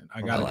 100%.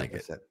 I like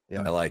it.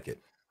 Yeah. I like it.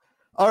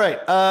 All right.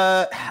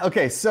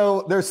 Okay.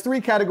 So there's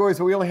 3 categories,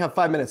 but we only have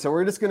 5 minutes. So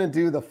we're just going to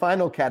do the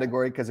final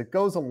category because it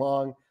goes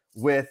along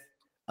with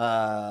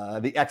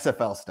the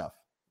XFL stuff.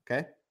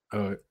 Okay.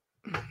 All right.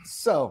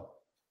 So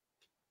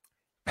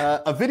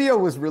a video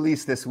was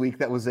released this week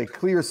that was a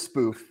clear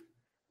spoof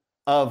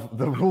of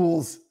the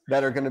rules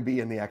that are going to be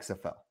in the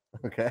XFL.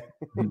 Okay.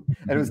 And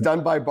it was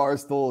done by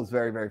Barstool. It was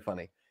very, very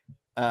funny.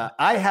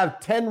 I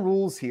have 10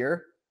 rules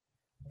here,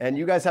 and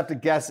you guys have to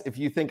guess if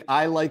you think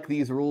I like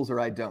these rules or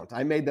I don't.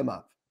 I made them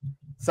up.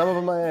 Some of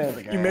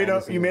them you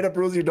made up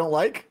rules you don't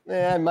like?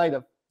 Yeah, I might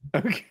have.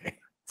 Okay.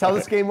 That's how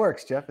this game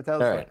works, Jeff. It's how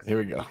this works. Here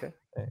we go. Okay.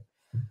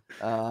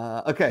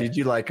 Okay. Did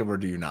you like them or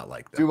do you not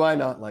like them? Do I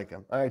not like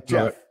them? All right,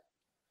 Jeff.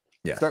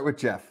 Yeah. Start with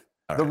Jeff.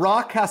 All The right.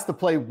 Rock has to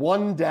play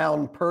 1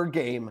 down per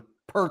game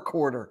per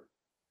quarter.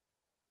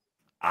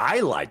 I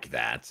like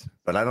that,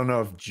 but I don't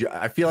know if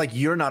I feel like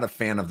you're not a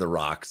fan of The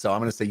Rock, so I'm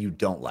going to say you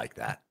don't like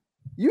that.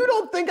 You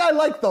don't think I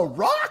like The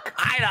Rock?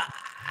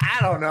 I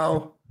don't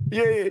know.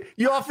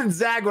 You often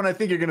zag when I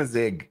think you're going to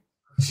zig.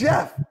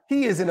 Jeff,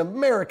 he is an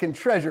American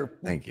treasure.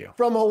 Thank you.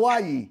 From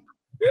Hawaii.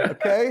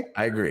 Okay?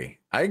 I agree.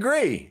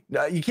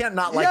 You can't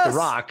not like The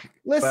Rock.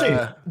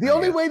 Listen, the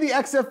only way the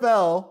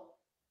XFL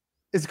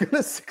is going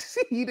to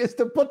succeed is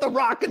to put The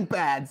Rock in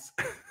pads.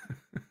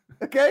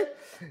 Okay?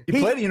 He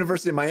played at the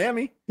University of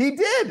Miami. He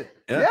did.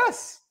 Yeah.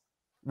 Yes.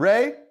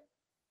 Ray?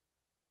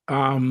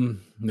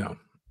 No.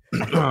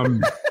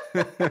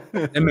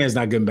 That man's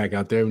not getting back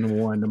out there, number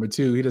 1. Number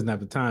 2, he doesn't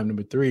have the time.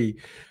 Number 3,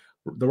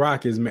 The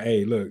Rock is,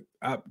 hey, look,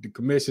 the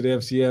commissioner,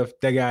 the FCF,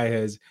 that guy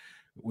has,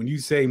 when you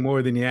say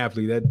more than the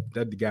athlete,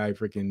 that the guy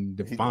freaking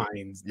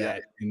defines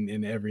that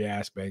in every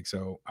aspect.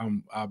 So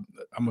I'm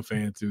a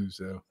fan too.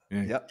 So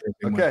yep.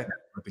 Okay.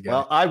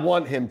 Well, I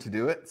want him to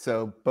do it.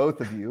 So both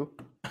of you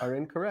are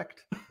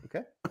incorrect.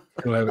 Okay.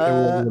 It will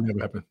never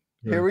happen.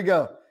 Yeah. Here we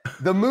go.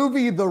 The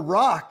movie The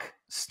Rock,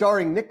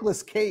 starring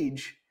Nicolas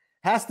Cage,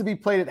 has to be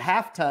played at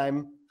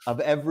halftime of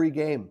every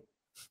game.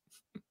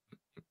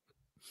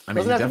 I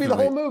mean, doesn't have to be the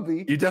whole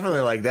movie. You definitely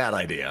like that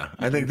idea.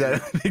 I think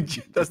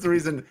that's the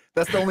reason.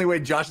 That's the only way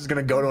Josh is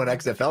going to go to an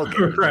XFL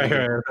game. Right.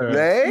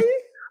 Ray?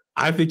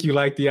 I think you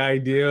like the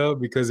idea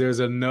because there's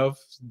enough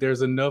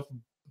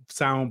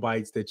sound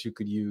bites that you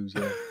could use.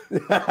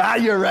 Yeah.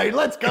 You're right.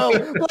 Let's go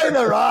play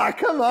The Rock.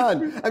 Come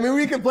on. I mean,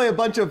 we can play a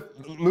bunch of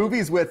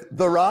movies with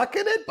The Rock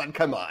in it, but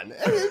come on,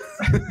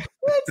 it's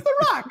The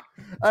Rock.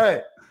 All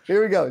right,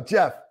 here we go,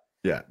 Jeff.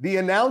 Yeah. The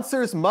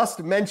announcers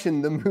must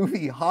mention the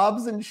movie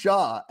Hobbs and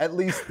Shaw at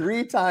least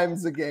 3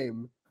 times a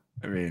game.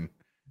 I mean,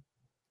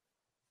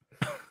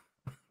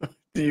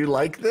 do you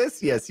like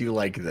this? Yes, you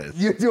like this.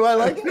 Do I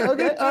like it?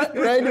 Okay.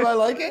 Ray, do I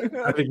like it?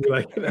 I think you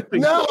like it.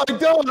 No, I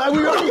don't.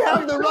 We already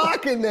have The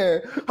Rock in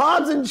there.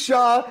 Hobbs and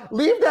Shaw,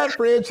 leave that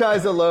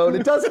franchise alone.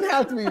 It doesn't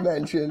have to be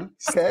mentioned.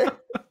 Okay.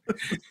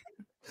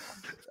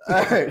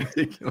 All right.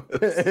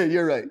 Ridiculous.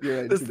 You're right.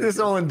 This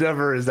whole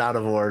endeavor is out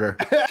of order.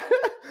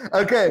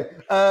 Okay.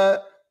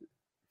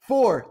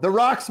 4, The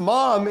Rock's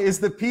mom is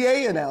the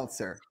PA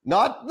announcer,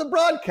 not the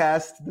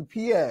broadcast, the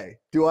PA.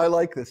 Do I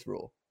like this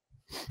rule?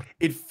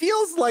 It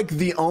feels like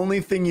the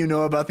only thing you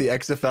know about the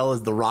XFL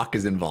is The Rock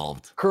is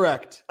involved.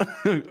 Correct.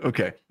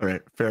 Okay. All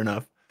right. Fair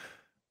enough.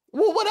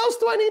 Well, what else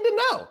do I need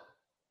to know?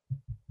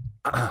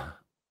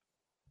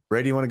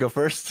 Ray, do you want to go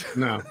first?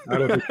 No, I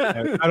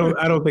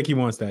don't think he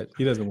wants that.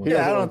 He doesn't want.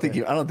 Yeah, that. I don't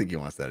think he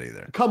wants that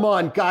either. Come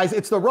on, guys.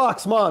 It's The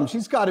Rock's mom.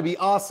 She's got to be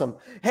awesome.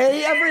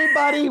 Hey,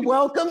 everybody.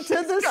 Welcome to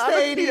the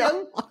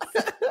stadium.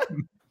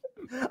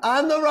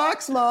 I'm The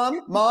Rock's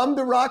mom. Mom,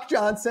 The Rock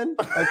Johnson.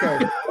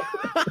 Okay.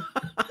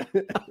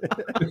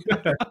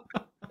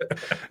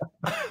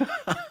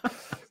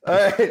 All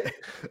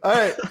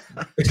right.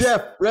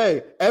 Jeff,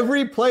 Ray,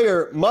 every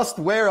player must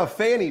wear a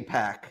fanny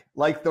pack,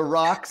 like The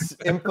Rock's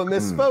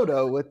infamous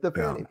photo with the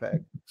fanny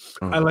pack.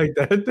 I like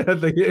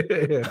that.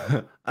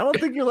 Yeah. I don't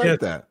think you like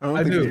that.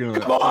 I do.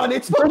 Come on,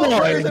 it's football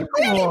players and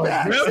fanny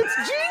packs.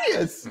 It's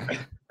genius.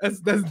 That's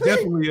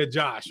definitely a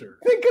Josher.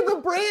 Think of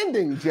the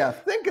branding,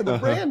 Jeff. Think of the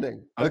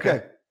branding.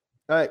 Okay.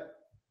 All right.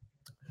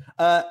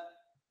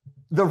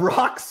 The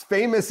Rock's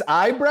famous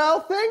eyebrow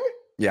thing?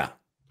 Yeah.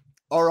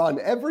 Are on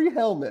every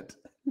helmet.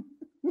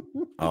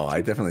 Oh,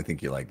 I definitely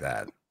think you like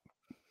that.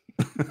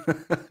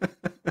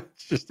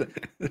 It's just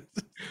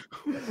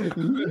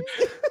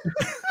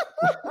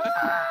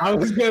I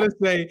was gonna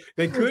say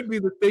they could be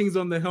the things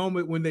on the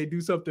helmet when they do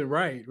something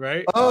right?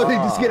 Oh, they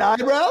just get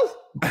eyebrows?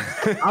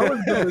 I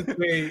was gonna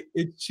say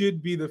it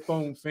should be the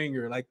foam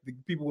finger, like the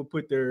people would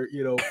put their,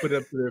 put it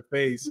up to their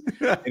face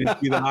and it'd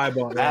be the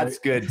eyeball. Right? That's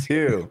good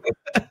too.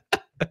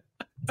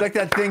 It's like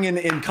that thing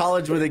in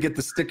college where they get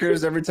the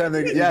stickers every time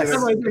they get it's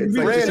like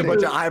just a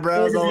bunch of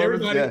eyebrows all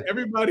over.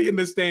 Everybody in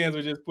the stands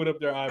would just put up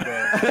their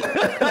eyebrows.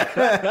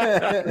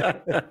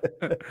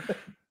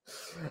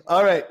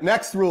 All right,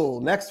 next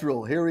rule.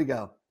 Here we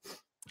go.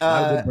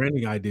 Good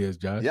branding ideas,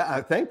 Josh.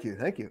 Yeah, thank you.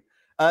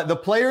 The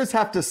players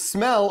have to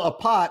smell a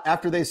pot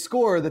after they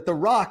score that The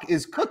Rock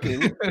is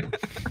cooking.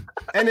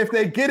 And if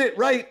they get it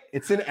right,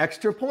 it's an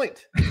extra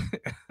point.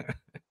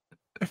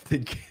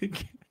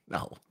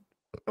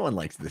 No one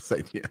likes this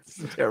idea. It's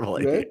a terrible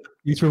idea.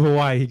 He's from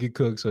Hawaii. He could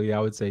cook, so yeah,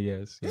 I would say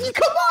yes. Come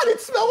on, it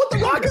smell what The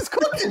Rock is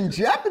cooking,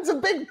 Jeff. It's a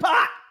big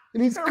pot,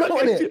 and he's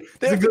cooking it.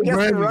 They have to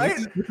guess it right.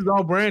 This is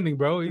all branding,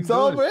 bro. It's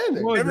all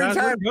branding. Every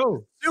time.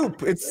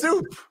 Soup. It's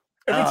soup.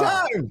 Every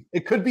time.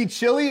 It could be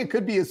chili. It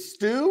could be a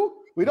stew.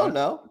 We don't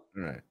know.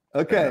 All right.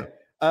 Okay.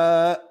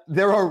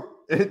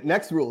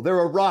 Next rule. There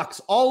are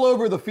rocks all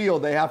over the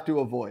field they have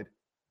to avoid.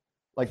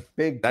 Like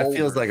big. That boulders.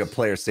 feels like a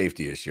player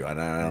safety issue. I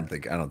don't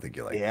think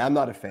you like. Yeah, I'm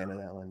not a fan of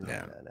that one.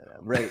 No.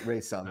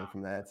 Ray saw me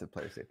from that. It's a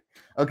player safety.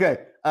 Okay.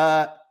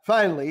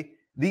 Finally,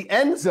 the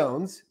end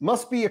zones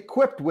must be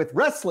equipped with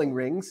wrestling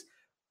rings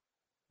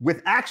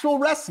with actual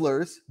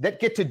wrestlers that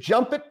get to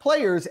jump at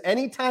players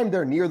anytime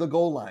they're near the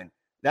goal line.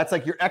 That's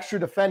like your extra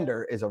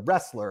defender is a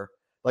wrestler,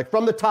 like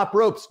from the top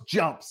ropes,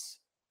 jumps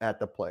at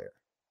the player.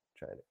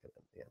 Trying to get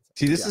them the end zone.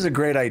 See, this is a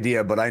great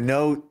idea, but I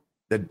know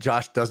that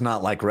Josh does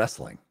not like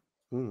wrestling.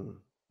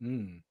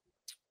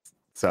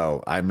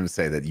 So I'm going to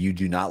say that you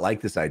do not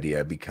like this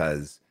idea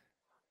because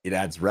it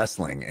adds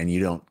wrestling and you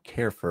don't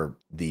care for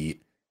the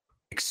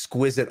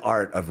exquisite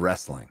art of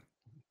wrestling.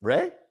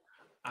 Ray?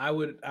 I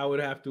would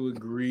have to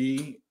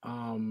agree.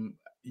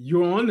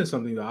 You're on to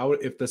something though.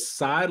 If the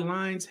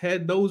sidelines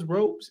had those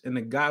ropes and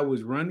the guy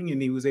was running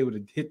and he was able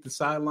to hit the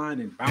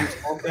sideline and bounce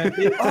off that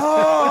bit.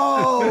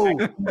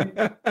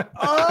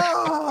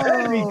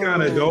 That'd be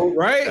kind of dope,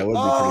 right? That would be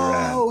pretty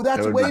rad.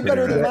 That's way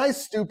better than my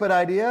stupid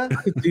idea. I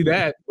could see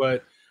that,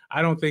 but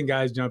I don't think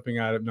guys jumping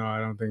out of I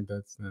don't think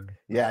that's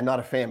Yeah, not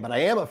a fan, but I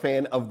am a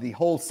fan of the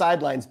whole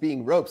sidelines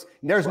being ropes.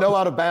 There's no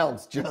out of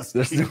bounds, just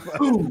just jump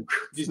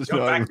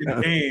back in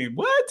the game.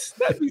 What?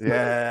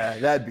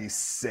 That'd be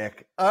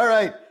sick. All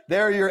right,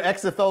 there are your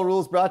XFL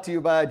rules brought to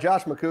you by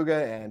Josh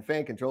McCouga and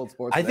Fan Controlled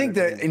Sports. I think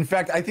that, in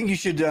fact, I think you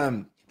should.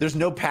 There's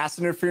no pass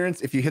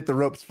interference if you hit the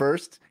ropes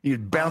first. You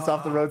bounce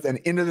off the ropes and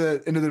into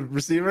the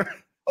receiver.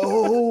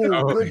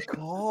 Good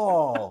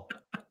call.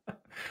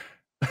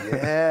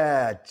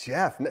 Yeah,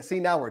 Jeff. See,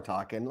 now we're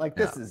talking. Like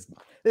this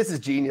is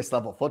genius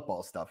level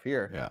football stuff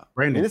here. Yeah,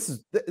 Brandon. This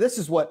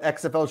is what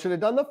XFL should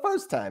have done the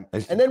first time,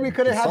 and then we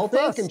could have had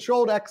fan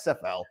controlled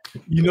XFL.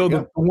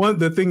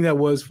 The thing that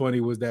was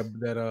funny was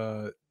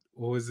that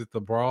what was it, the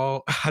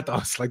brawl? I thought it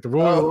was like the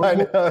Royal. I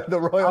know,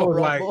 the Royal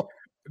Rumble.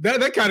 Like,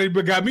 that kind of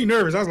got me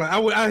nervous. I was like,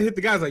 I hit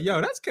the guys like,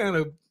 yo, that's kind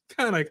of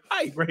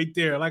hype right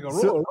there, like a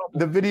Royal Rumble.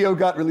 The video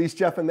got released,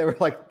 Jeff, and they were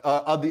like,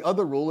 the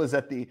other rule is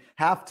at the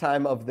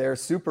halftime of their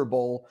Super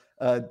Bowl,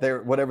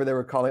 whatever they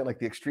were calling it, like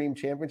the Extreme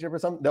Championship or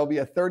something, there'll be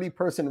a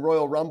 30-person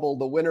Royal Rumble,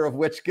 the winner of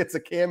which gets a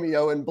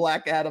cameo in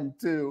Black Adam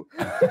 2.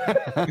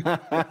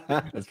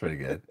 That's pretty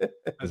good.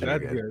 That's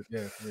good.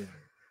 Yeah.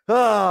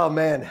 Oh,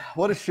 man.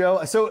 What a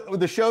show. So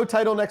the show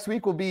title next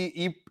week will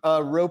be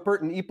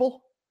Ropert and Eeple?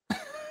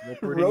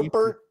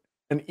 Ropert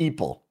and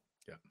Eeple.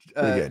 Yeah.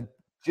 Pretty good.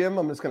 Jim,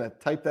 I'm just going to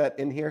type that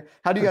in here.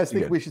 How do you guys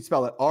think we should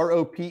spell it?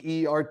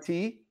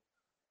 R-O-P-E-R-T?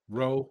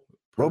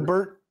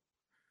 Robert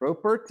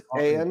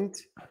and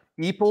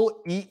Eeple,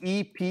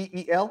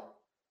 E-E-P-E-L?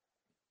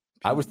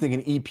 I was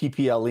thinking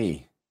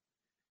E-P-P-L-E.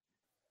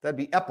 That'd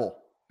be Apple.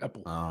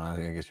 Oh,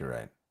 I guess you're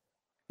right.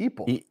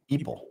 Eeple.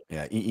 Eeple.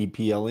 Yeah,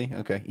 E-E-P-L-E.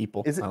 Okay,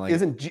 Eeple.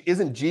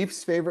 Isn't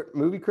Jeef's favorite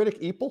movie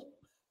critic Eeple?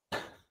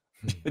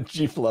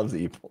 Jeef loves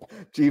Eeple.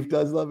 Jeef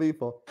does love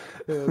Eeple.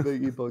 Yeah,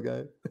 big Eeple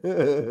guy.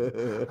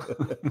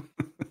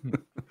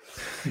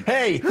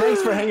 Hey,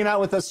 thanks for hanging out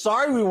with us.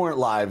 Sorry we weren't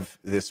live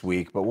this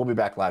week, but we'll be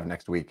back live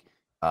next week.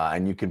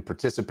 And you can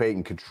participate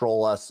and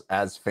control us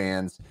as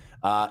fans.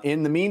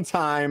 In the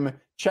meantime,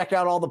 check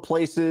out all the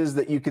places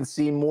that you can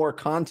see more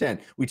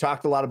content. We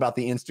talked a lot about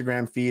the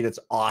Instagram feed. It's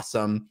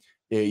awesome.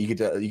 You get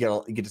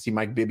to see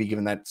Mike Bibby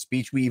giving that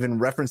speech. We even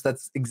referenced that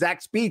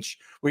exact speech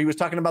where he was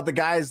talking about the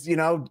guys,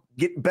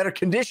 get better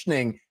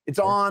conditioning. It's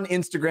on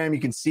Instagram. You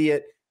can see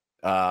it.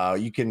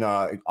 You can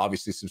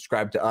obviously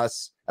subscribe to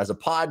us as a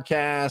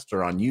podcast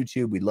or on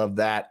YouTube. We love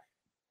that.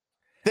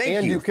 Thank you.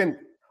 And you can,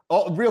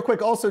 real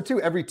quick, also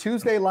too, every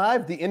Tuesday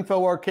live, the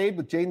Info Arcade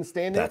with Jaden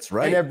Standing. That's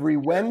right. And every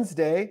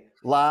Wednesday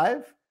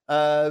live,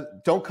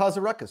 Don't Cause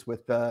a Ruckus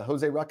with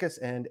Jose Ruckus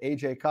and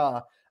AJ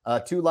Ka.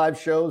 2 live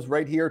shows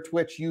right here,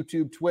 Twitch,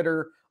 YouTube,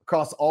 Twitter,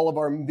 across all of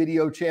our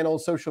video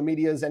channels, social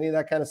medias, any of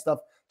that kind of stuff.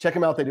 Check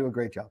them out. They do a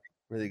great job.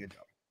 Really good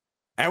job.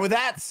 And with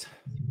that,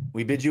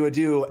 we bid you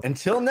adieu.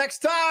 Until next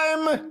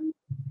time,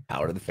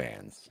 power to the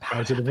fans.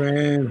 Power to the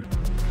fans.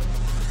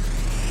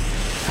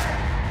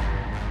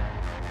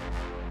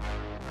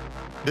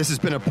 This has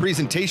been a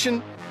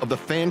presentation of the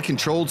Fan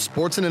Controlled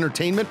Sports and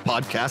Entertainment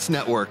Podcast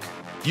Network.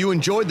 If you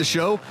enjoyed the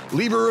show,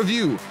 leave a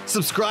review,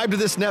 subscribe to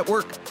this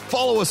network,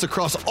 follow us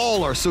across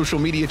all our social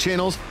media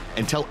channels,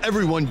 and tell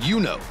everyone you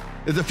know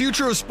that the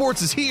future of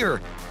sports is here,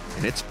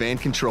 and it's fan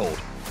controlled.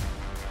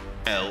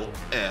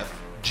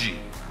 LFG.